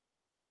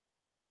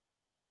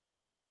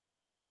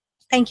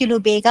 Thank you,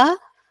 Lubega.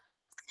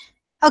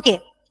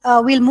 Okay,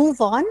 we'll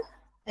move on.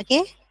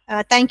 Okay.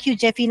 Thank you,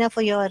 Jeffina,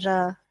 for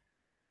your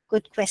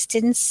good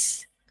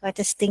questions. Got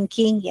us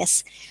thinking.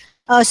 Yes.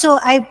 So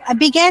I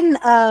began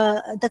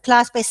the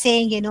class by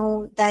saying,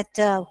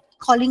 that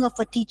calling of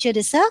a teacher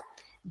is a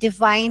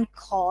divine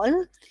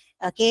call.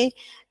 Okay,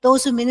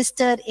 those who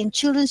minister in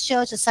children's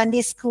church or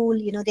Sunday school,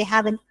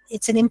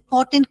 it's an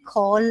important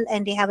call,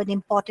 and they have an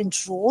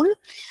important role.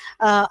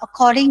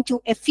 According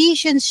to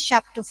Ephesians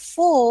chapter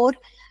 4,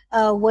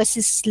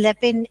 verses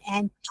 11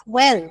 and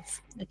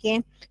 12.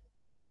 Okay.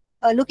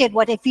 Look at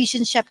what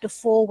Ephesians chapter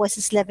 4,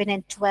 verses 11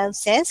 and 12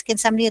 says. Can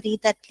somebody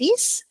read that,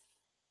 please?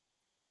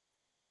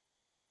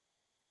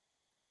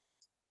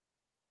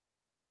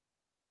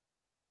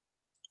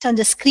 It's on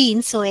the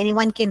screen, so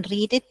anyone can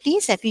read it,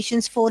 please.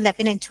 Ephesians 4,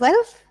 11 and 12.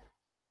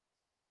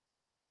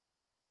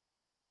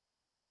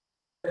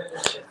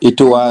 It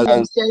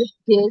was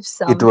gave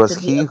some It was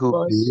to be he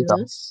who gave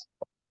apostles,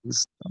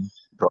 some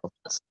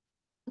prophets,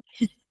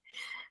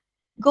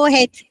 Go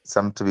ahead.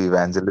 some to be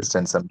evangelists,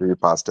 and some to be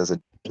pastors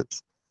and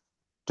teachers,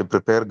 to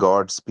prepare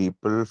God's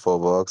people for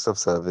works of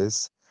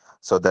service,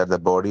 so that the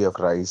body of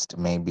Christ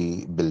may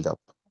be built up.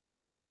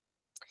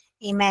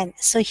 Amen.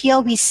 So here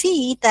we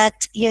see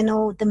that,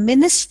 the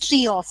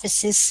ministry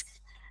offices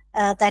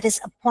that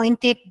is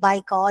appointed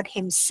by God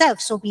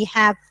himself. So we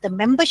have the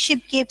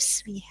membership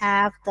gifts, we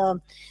have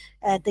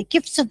the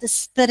gifts of the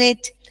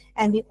Spirit,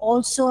 and we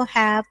also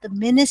have the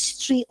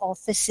ministry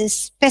offices,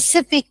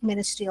 specific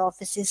ministry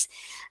offices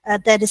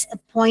that is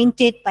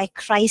appointed by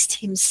Christ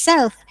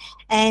himself.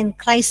 And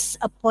Christ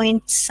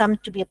appoints some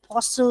to be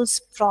apostles,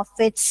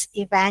 prophets,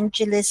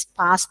 evangelists,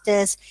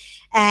 pastors,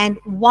 and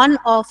one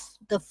of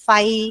the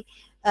 5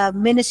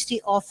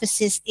 ministry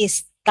offices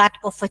is that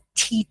of a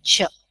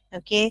teacher.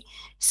 Okay,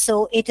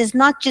 so it is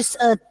not just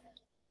a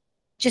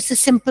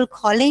simple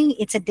calling,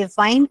 it's a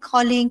divine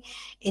calling.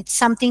 It's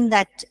something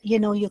that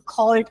you're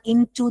called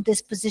into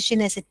this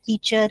position as a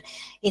teacher.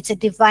 It's a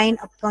divine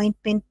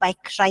appointment by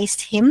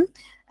Christ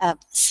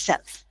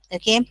himself.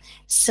 Okay,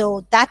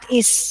 so that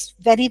is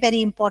very,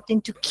 very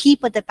important to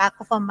keep at the back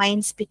of our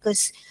minds,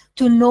 because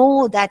to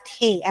know that,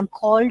 hey, I'm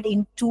called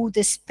into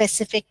this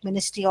specific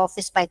ministry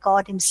office by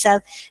God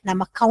Himself, and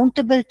I'm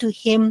accountable to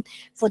Him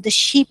for the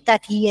sheep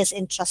that He has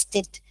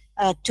entrusted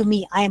to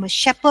me. I am a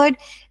shepherd,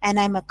 and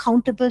I'm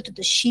accountable to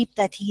the sheep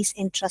that He's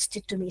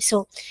entrusted to me.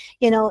 So,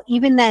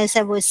 even as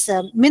I was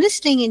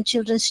ministering in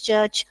children's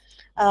church,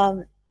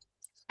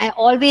 I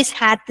always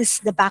had this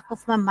in the back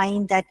of my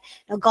mind that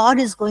God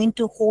is going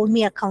to hold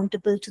me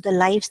accountable to the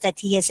lives that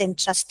He has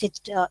entrusted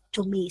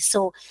to me.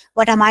 So,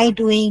 what am I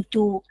doing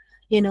to,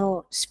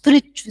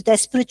 the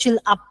spiritual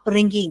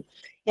upbringing?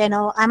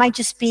 Am I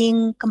just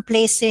being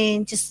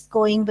complacent, just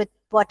going with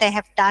what I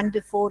have done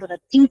before, or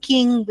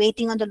thinking,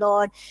 waiting on the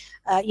Lord,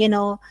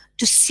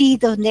 to see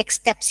the next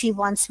steps He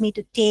wants me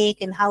to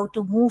take and how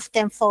to move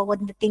them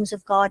forward in the things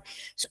of God?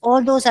 So,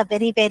 all those are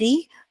very,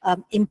 very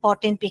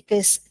important,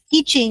 because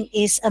teaching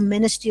is a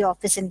ministry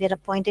office and we're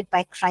appointed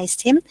by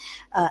Christ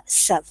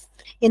Himself.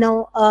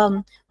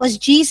 Was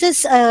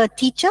Jesus a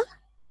teacher?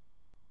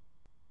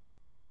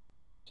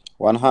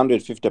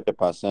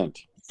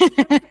 150%.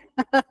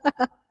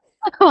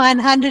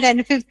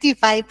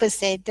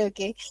 155%.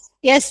 Okay.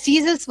 Yes,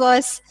 Jesus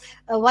was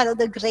one of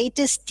the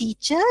greatest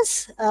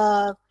teachers.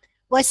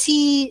 Was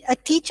He a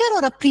teacher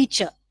or a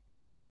preacher?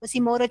 Was He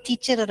more a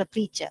teacher or a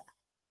preacher?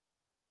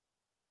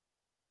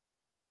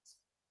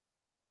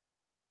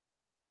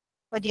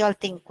 What do y'all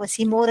think? Was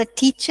He more a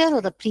teacher or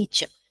a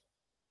preacher?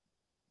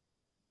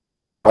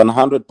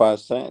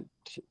 100%.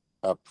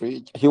 A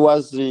preacher. He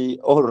was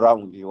all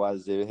round. He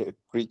was a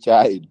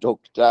preacher, a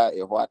doctor,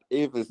 a what?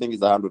 Everything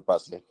is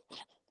 100%.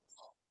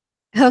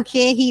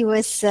 Okay, he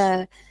was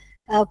a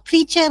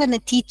preacher and a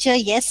teacher,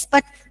 yes,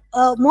 but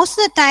most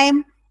of the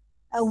time,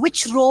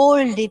 which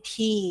role did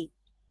he?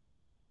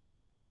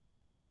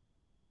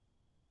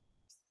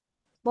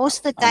 Most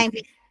of the time,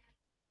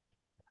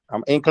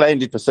 I'm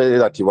inclined to say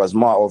that he was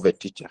more of a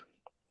teacher.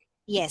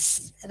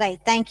 yes, right.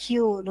 Thank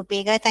you,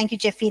 Lupega. Thank you,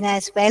 Jeffina,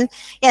 as well.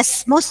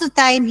 Yes, most of the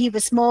time he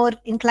was more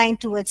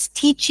inclined towards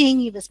teaching.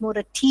 He was more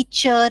a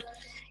teacher,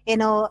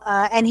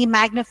 and he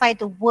magnified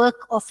the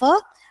work of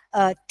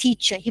a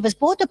teacher. He was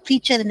both a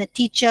preacher and a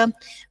teacher,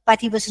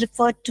 but he was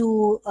referred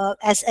to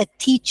as a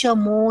teacher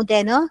more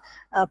than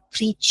a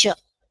preacher.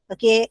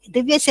 Okay,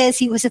 Divya says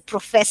he was a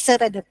professor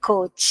and a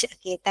coach.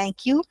 Okay,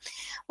 thank you.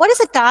 What is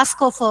the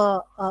task of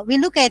we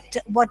look at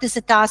what is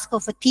the task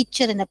of a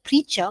teacher and a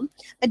preacher.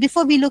 But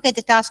before we look at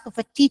the task of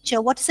a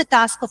teacher, what is the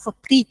task of a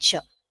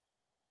preacher?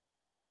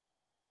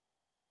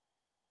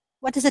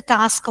 What is the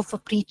task of a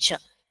preacher?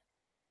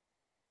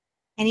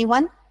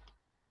 Anyone?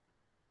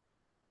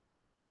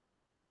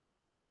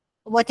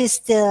 What is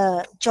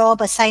the job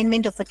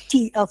assignment of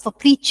a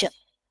preacher?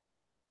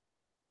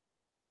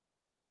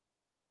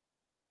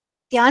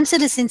 The answer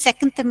is in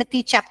 2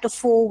 Timothy chapter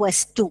 4,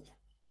 verse 2.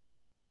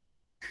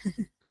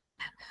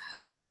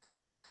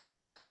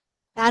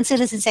 The answer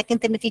is in 2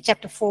 Timothy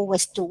chapter 4,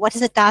 verse 2. What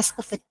is the task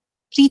of a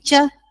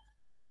preacher?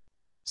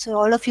 So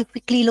all of you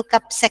quickly look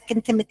up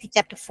 2 Timothy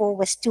chapter 4,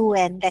 verse 2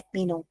 and let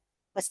me know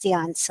what's the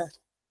answer.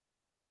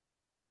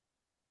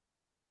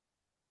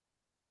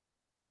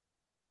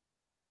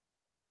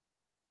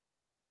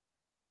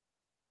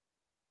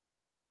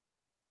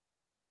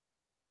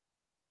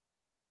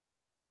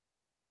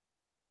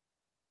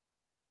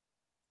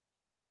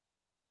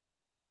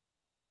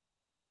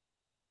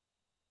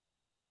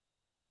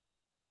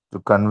 To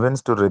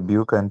convince, to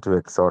rebuke, and to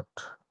exhort.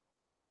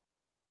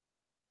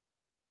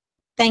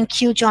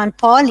 Thank you, John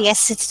Paul.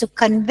 Yes, it's to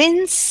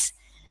convince,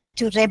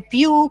 to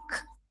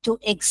rebuke, to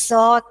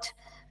exhort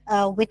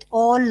with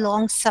all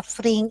long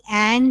suffering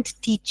and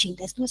teaching.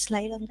 There's no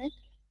slide on that.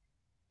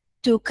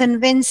 To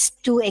convince,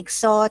 to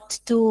exhort,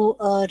 to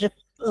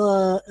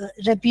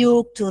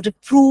rebuke, to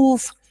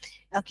reprove.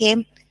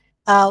 Okay.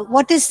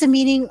 What is the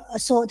meaning?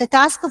 So the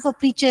task of a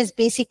preacher is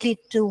basically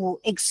to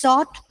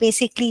exhort,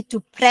 basically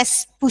to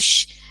press,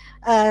 push,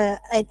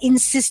 and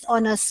insist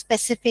on a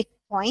specific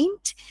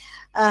point.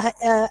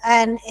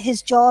 And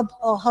his job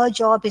or her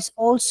job is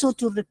also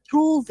to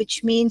reprove,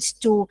 which means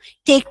to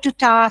take to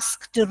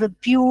task, to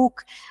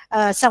rebuke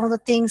some of the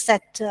things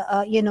that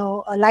a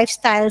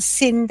lifestyle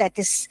sin that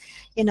is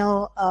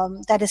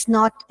that is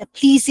not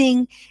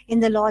pleasing in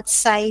the Lord's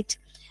sight.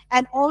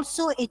 And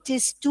also it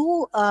is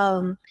to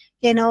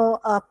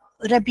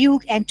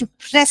rebuke and to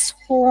press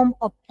home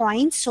a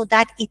point so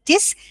that it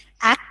is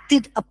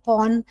acted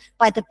upon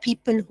by the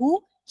people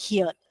who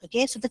hear.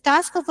 Okay, so the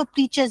task of a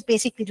preacher is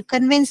basically to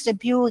convince,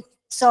 rebuke,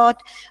 exhort,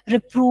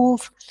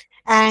 reprove,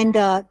 and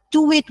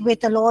do it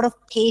with a lot of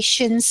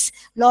patience,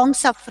 long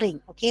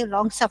suffering. Okay,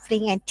 long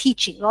suffering and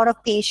teaching, a lot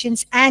of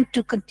patience, and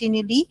to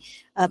continually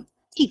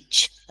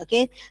teach.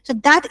 Okay, so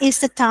that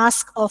is the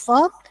task of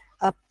a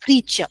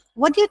preacher.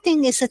 What do you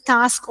think is the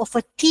task of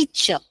a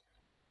teacher?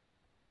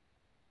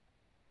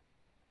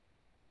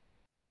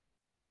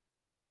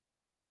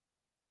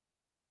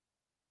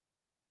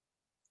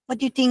 What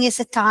do you think is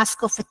the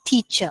task of a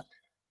teacher?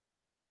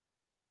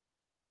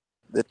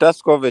 The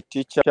task of a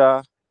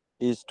teacher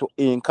is to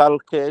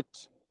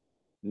inculcate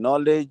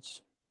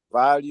knowledge,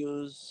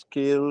 values,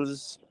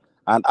 skills,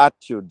 and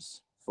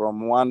attitudes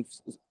from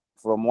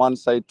one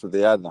side to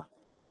the other.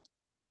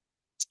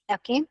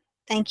 Okay,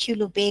 thank you,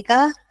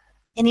 Lubega.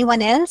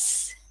 Anyone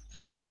else?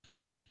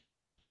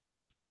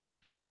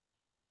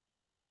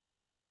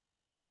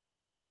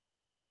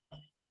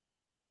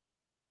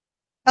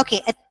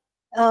 Okay,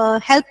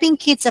 helping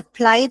kids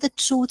apply the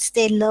truths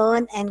they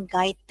learn and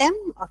guide them.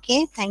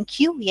 Okay, thank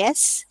you.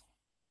 Yes.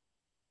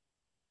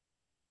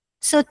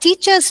 So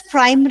teacher's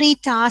primary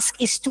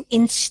task is to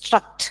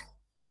instruct.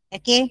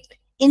 Okay,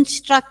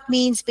 instruct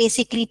means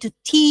basically to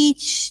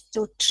teach,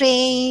 to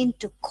train,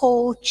 to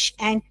coach,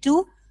 and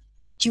to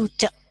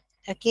tutor.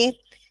 Okay,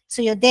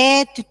 so you're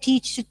there to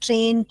teach, to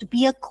train, to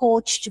be a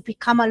coach, to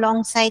become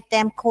alongside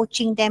them,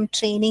 coaching them,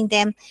 training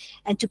them,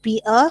 and to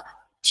be a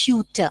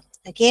tutor.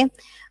 Okay,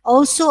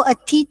 also a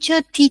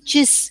teacher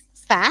teaches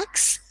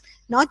facts,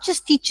 not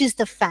just teaches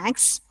the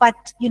facts, but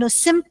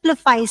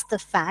simplifies the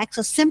facts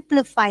or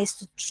simplifies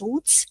the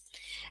truths,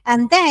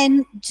 and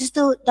then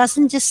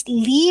doesn't just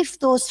leave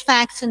those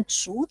facts and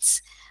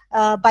truths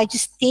by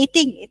just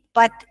stating it,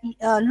 but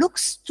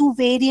looks to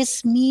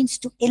various means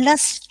to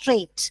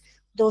illustrate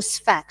those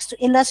facts,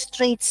 to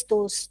illustrate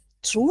those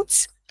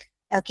truths.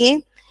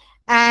 Okay,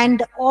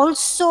 and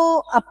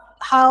also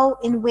how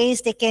in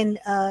ways they can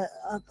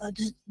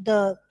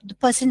the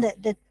person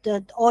that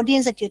the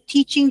audience that you're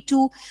teaching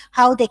to,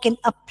 how they can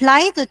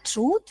apply the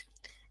truth.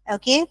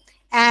 Okay,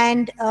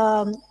 and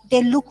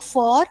they look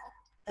for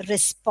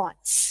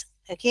response.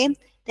 Okay,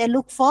 they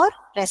look for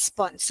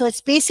response. So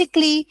it's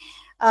basically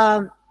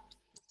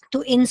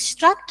to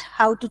instruct,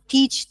 how to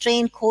teach,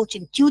 train, coach,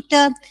 and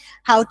tutor,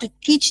 how to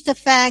teach the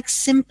facts,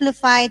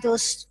 simplify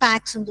those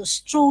facts and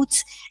those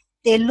truths.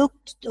 They look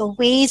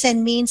ways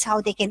and means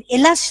how they can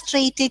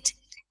illustrate it,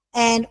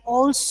 and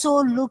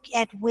also look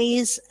at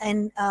ways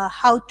and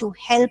how to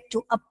help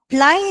to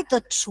apply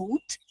the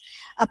truth,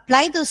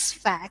 apply those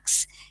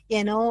facts,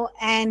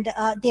 and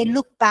they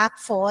look back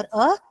for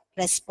a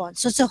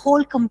response. So it's a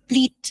whole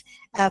complete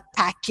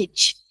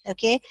package.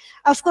 Okay,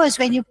 of course,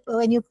 when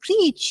you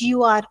preach,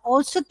 you are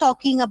also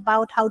talking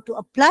about how to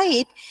apply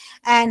it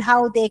and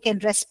how they can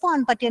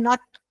respond, but you're not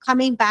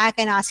coming back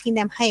and asking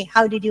them, hey,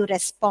 how did you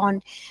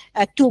respond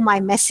to my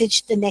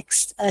message the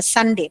next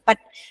Sunday? But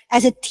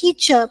as a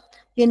teacher,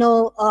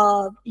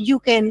 you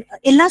can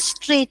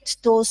illustrate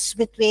those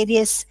with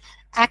various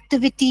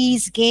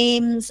activities,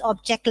 games,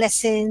 object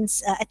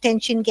lessons,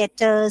 attention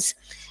getters,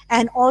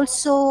 and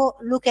also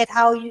look at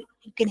how you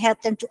can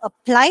help them to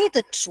apply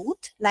the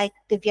truth, like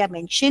Divya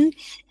mentioned,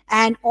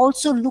 and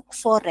also look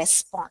for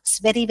response.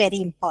 Very, very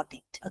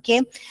important.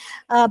 Okay,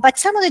 but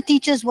some of the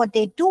teachers, what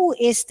they do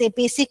is they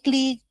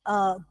basically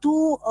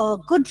do a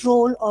good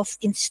role of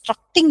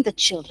instructing the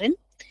children.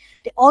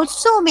 They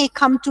also may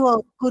come to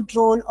a good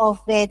role of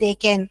where they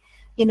can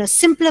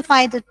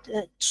simplify the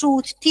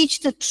truth,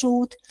 teach the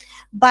truth,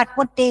 but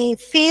what they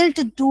fail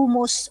to do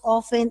most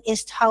often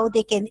is how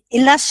they can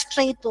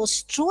illustrate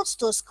those truths,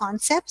 those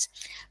concepts,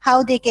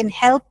 how they can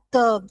help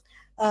the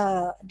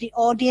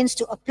audience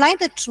to apply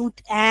the truth,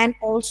 and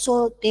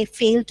also they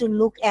fail to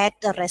look at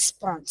the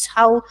response,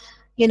 how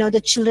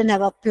the children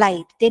have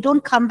applied. They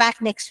don't come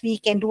back next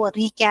week and do a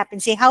recap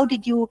and say, how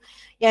did you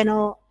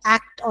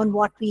act on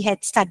what we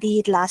had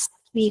studied last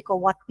week or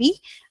what we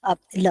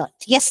learned.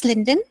 Yes,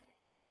 Lyndon?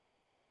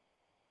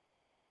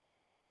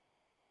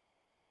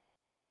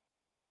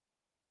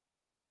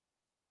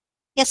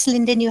 Yes,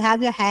 Lyndon, you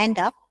have your hand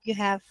up. You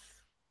can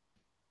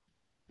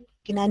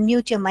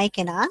unmute your mic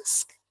and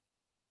ask.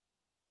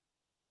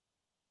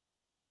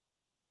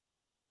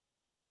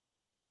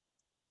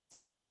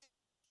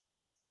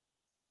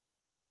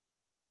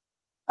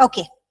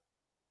 Okay.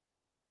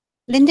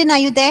 Lyndon, are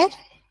you there?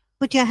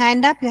 Put your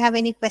hand up. You have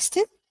any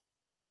question?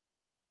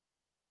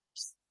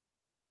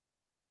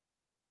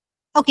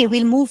 Okay,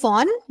 we'll move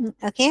on.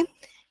 Okay.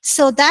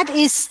 So that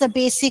is the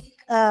basic,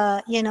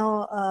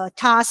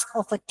 task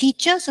of a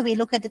teacher. So we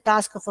look at the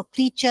task of a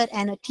preacher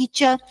and a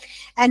teacher,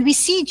 and we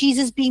see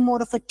Jesus being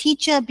more of a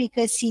teacher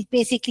because he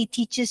basically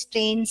teaches,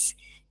 trains,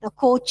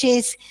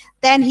 coaches.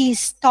 Then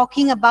he's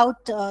talking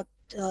about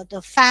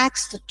the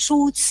facts, the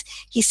truths.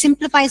 He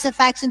simplifies the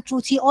facts and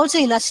truths. He also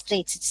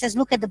illustrates. It says,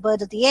 look at the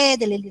bird of the air,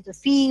 the lily of the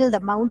field, the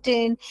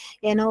mountain,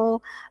 and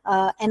all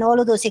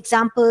of those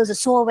examples. The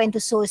sower went to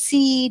sow a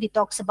seed. He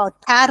talks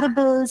about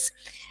parables.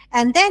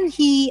 And then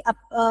he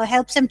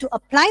helps them to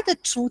apply the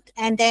truth,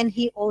 and then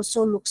he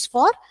also looks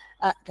for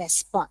a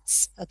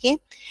response. Okay,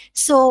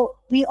 so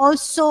we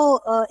also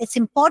it's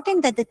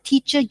important that the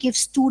teacher gives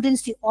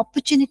students the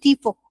opportunity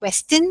for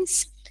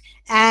questions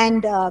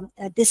and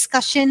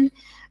discussion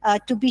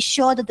to be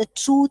sure that the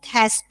truth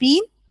has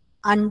been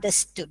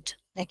understood.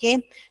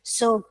 Okay,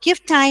 so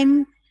give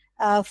time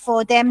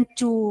for them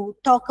to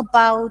talk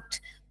about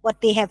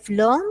what they have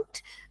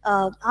learned,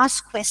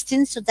 ask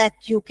questions so that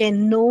you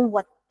can know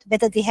what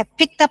whether they have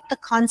picked up the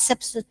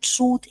concepts, the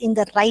truth in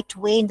the right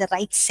way, in the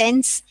right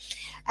sense,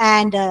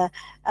 and or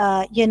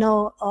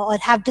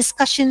have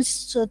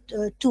discussions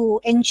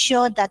to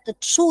ensure that the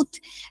truth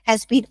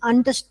has been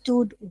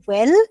understood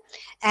well,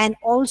 and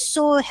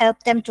also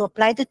help them to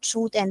apply the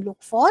truth and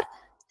look for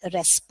a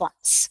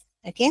response.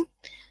 Okay,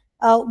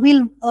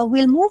 we'll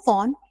move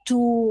on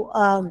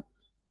to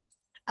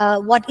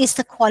what is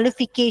the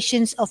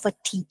qualifications of a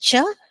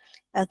teacher.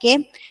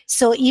 Okay,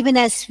 so even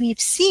as we've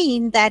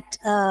seen that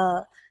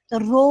the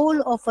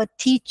role of a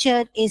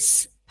teacher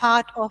is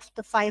part of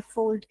the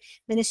fivefold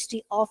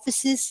ministry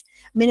office in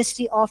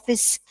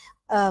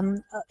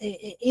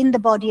the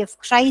body of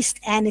Christ,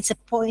 and it's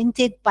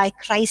appointed by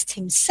Christ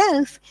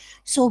himself.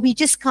 So we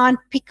just can't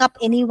pick up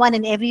anyone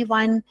and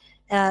everyone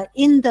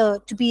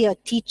to be a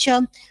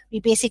teacher. We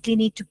basically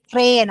need to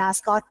pray and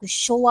ask God to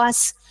show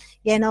us.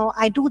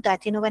 I do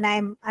that. When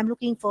I'm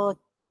looking for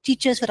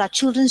teachers for our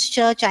children's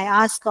church,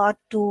 I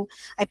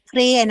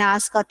pray and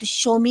ask God to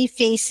show me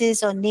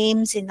faces or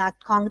names in our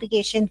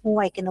congregation who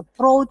I can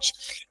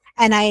approach.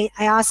 And I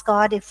ask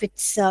God, if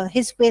it's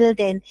his will,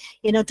 then,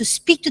 to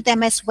speak to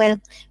them as well.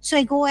 So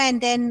I go, and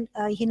then,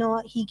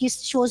 he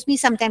shows me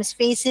sometimes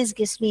faces,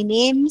 gives me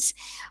names,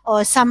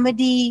 or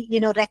somebody,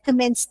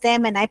 recommends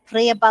them, and I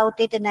pray about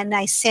it. And then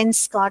I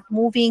sense God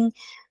moving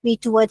me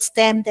towards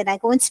them. Then I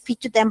go and speak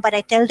to them, but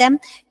I tell them,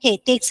 hey,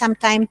 take some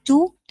time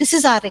this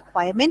is our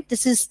requirement.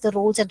 This is the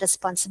roles and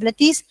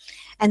responsibilities.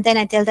 And then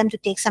I tell them to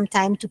take some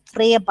time to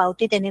pray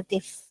about it. And if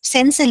they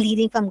sense a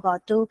leading from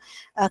God, to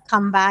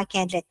come back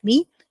and let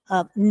me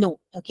know.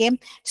 Okay.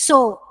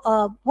 So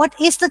what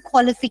is the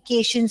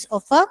qualifications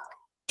of a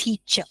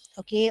teacher?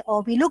 Okay.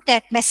 Or we looked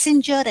at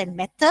messenger and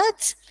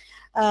methods.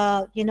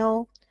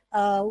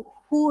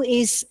 Who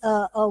is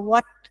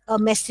what a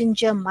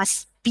messenger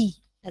must be.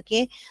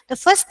 Okay. The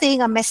first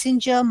thing, a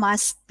messenger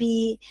must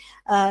be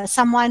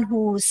someone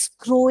who's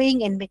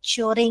growing and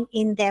maturing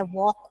in their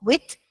walk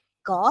with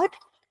God.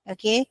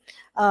 Okay.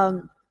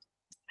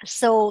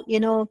 So,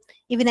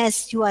 even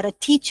as you are a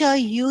teacher,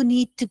 you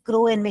need to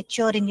grow and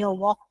mature in your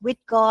walk with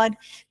God,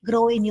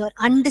 grow in your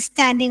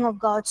understanding of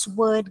God's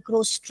word,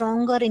 grow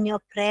stronger in your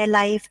prayer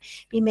life,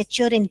 be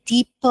mature and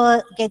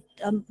deeper, get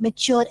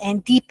mature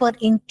and deeper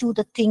into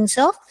the things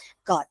of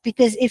God.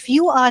 Because if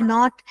you are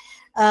not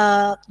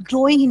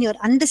growing in your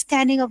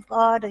understanding of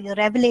God or your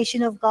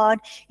revelation of God,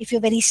 if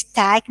you're very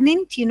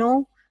stagnant, you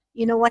know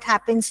what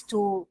happens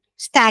to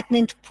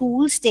stagnant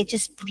pools? They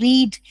just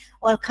breed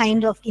all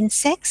kind of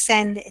insects,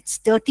 and it's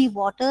dirty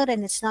water,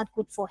 and it's not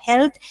good for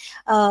health,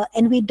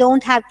 and we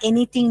don't have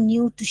anything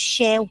new to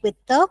share with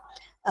the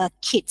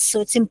kids.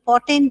 So it's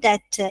important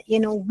that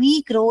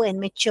we grow and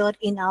mature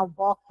in our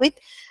walk with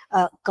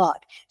God.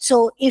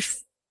 So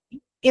if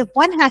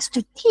one has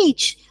to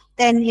teach,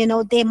 then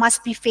they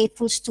must be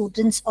faithful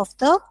students of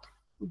the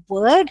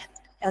word.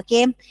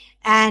 Okay.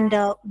 And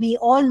we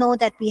all know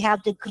that we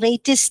have the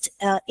greatest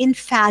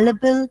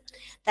infallible,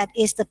 that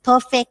is the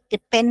perfect,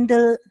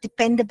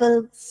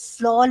 dependable,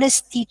 flawless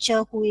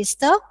teacher. Who is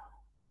the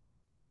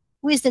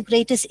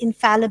greatest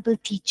infallible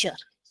teacher?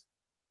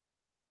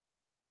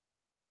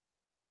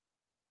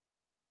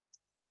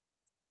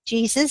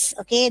 Jesus.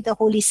 Okay. The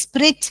Holy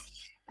Spirit.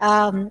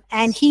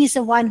 And he is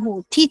the one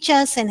who teaches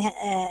us and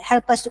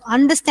help us to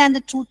understand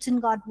the truths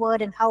in God's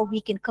word, and how we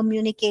can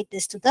communicate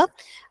this to the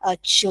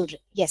children.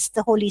 Yes,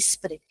 the Holy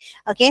Spirit.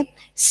 Okay.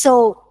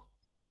 So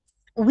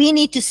we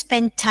need to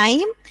spend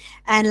time,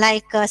 and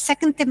like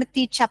 2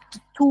 Timothy chapter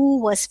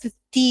 2 verse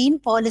 15,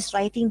 Paul is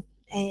writing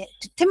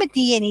to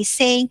Timothy, and he's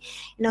saying,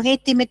 hey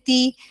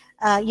Timothy,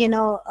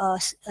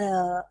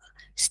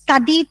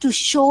 study to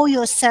show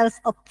yourself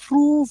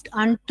approved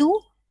unto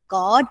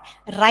God,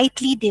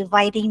 rightly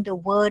dividing the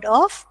word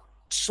of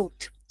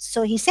truth.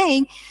 So he's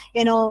saying,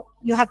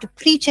 you have to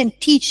preach and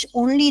teach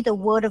only the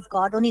word of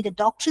God, only the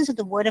doctrines of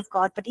the word of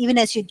God. But even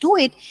as you do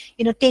it,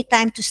 take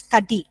time to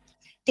study.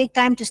 Take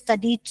time to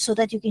study so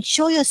that you can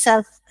show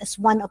yourself as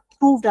one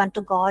approved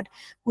unto God,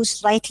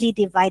 who's rightly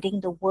dividing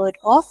the word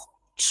of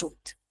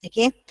truth.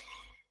 Okay.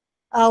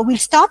 We'll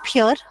stop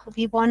here.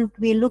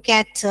 We'll look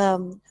at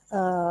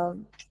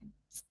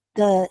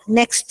the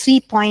next 3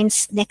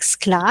 points next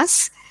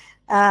class.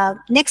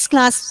 Next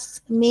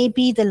class may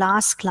be the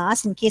last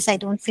class. In case I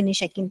don't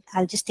finish,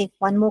 I'll just take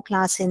one more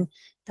class in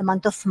the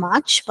month of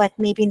March, but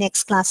maybe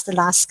next class, the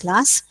last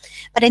class.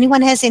 But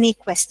anyone has any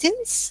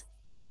questions?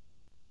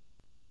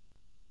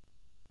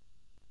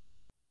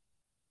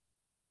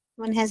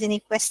 Anyone has any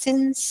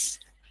questions?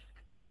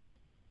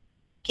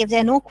 Okay, if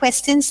there are no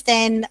questions,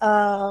 then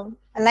I'd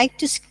like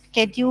to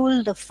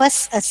schedule the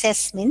first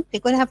assessment. We're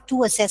going to have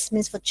 2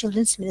 assessments for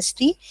children's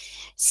ministry.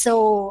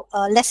 So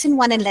lesson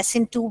 1 and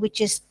lesson 2,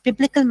 which is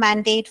biblical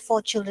mandate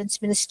for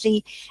children's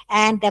ministry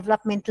and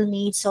developmental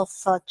needs of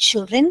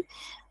children.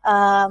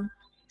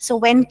 So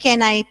when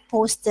can I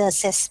post the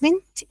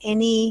assessment?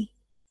 Any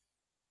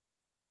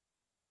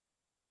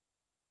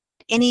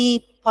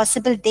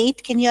possible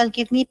date can you all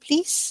give me,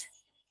 please?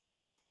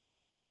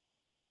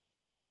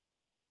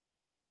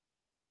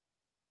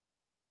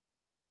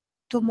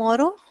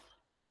 Tomorrow?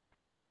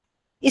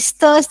 Is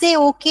Thursday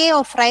okay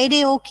or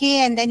Friday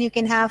okay? And then you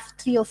can have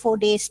 3 or 4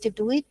 days to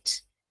do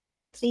it.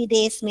 3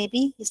 days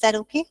maybe. Is that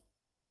okay?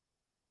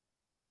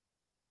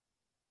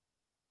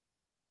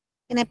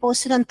 Can I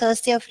post it on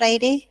Thursday or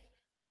Friday?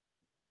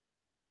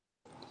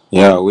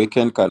 Yeah,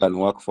 weekend can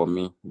work for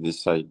me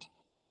this side.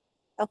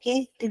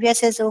 Okay. Divya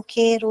says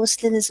okay.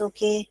 Roslyn is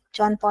okay.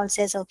 John Paul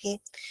says okay.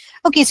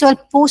 Okay, so I'll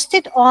post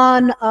it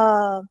on,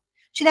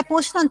 should I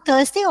post it on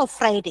Thursday or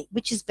Friday?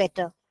 Which is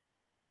better?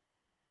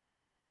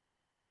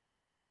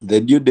 The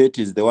due date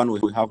is the one we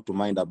have to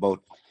mind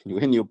about.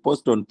 When you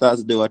post on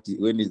Thursday,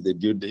 when is the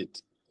due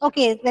date?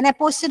 Okay, when I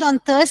post it on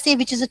Thursday,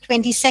 which is the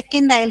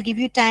 22nd, I'll give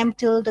you time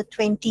till the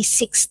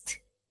 26th,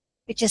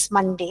 which is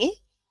Monday.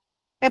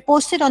 If I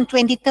post it on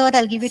 23rd,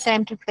 I'll give you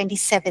time till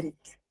 27th.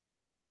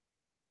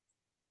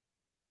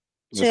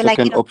 So The like,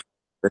 second option.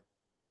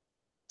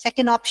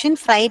 second option,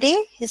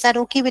 Friday. Is that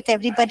okay with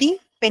everybody?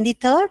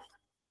 23rd?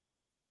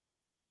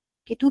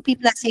 Okay, 2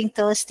 people are saying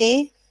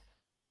Thursday.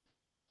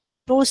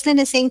 Roslyn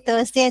is saying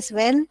Thursday as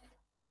well.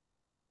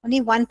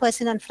 Only 1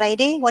 person on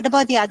Friday. What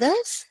about the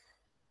others?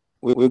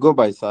 We go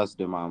by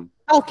Thursday, ma'am.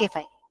 Okay,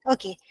 fine.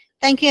 Okay.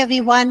 Thank you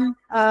everyone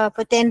for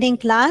attending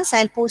class.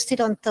 I'll post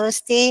it on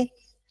Thursday.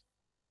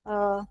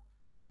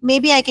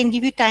 Maybe I can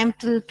give you time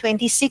till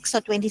 26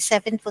 or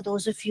 27 for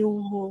those of you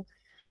who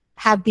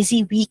have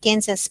busy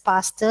weekends as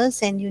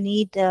pastors and you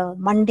need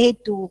Monday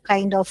to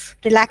kind of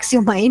relax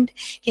your mind.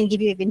 Can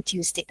give you even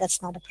Tuesday.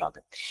 That's not a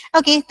problem.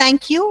 Okay.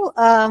 Thank you.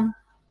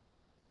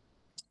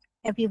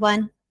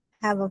 Everyone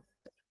have a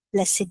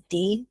blessed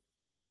day.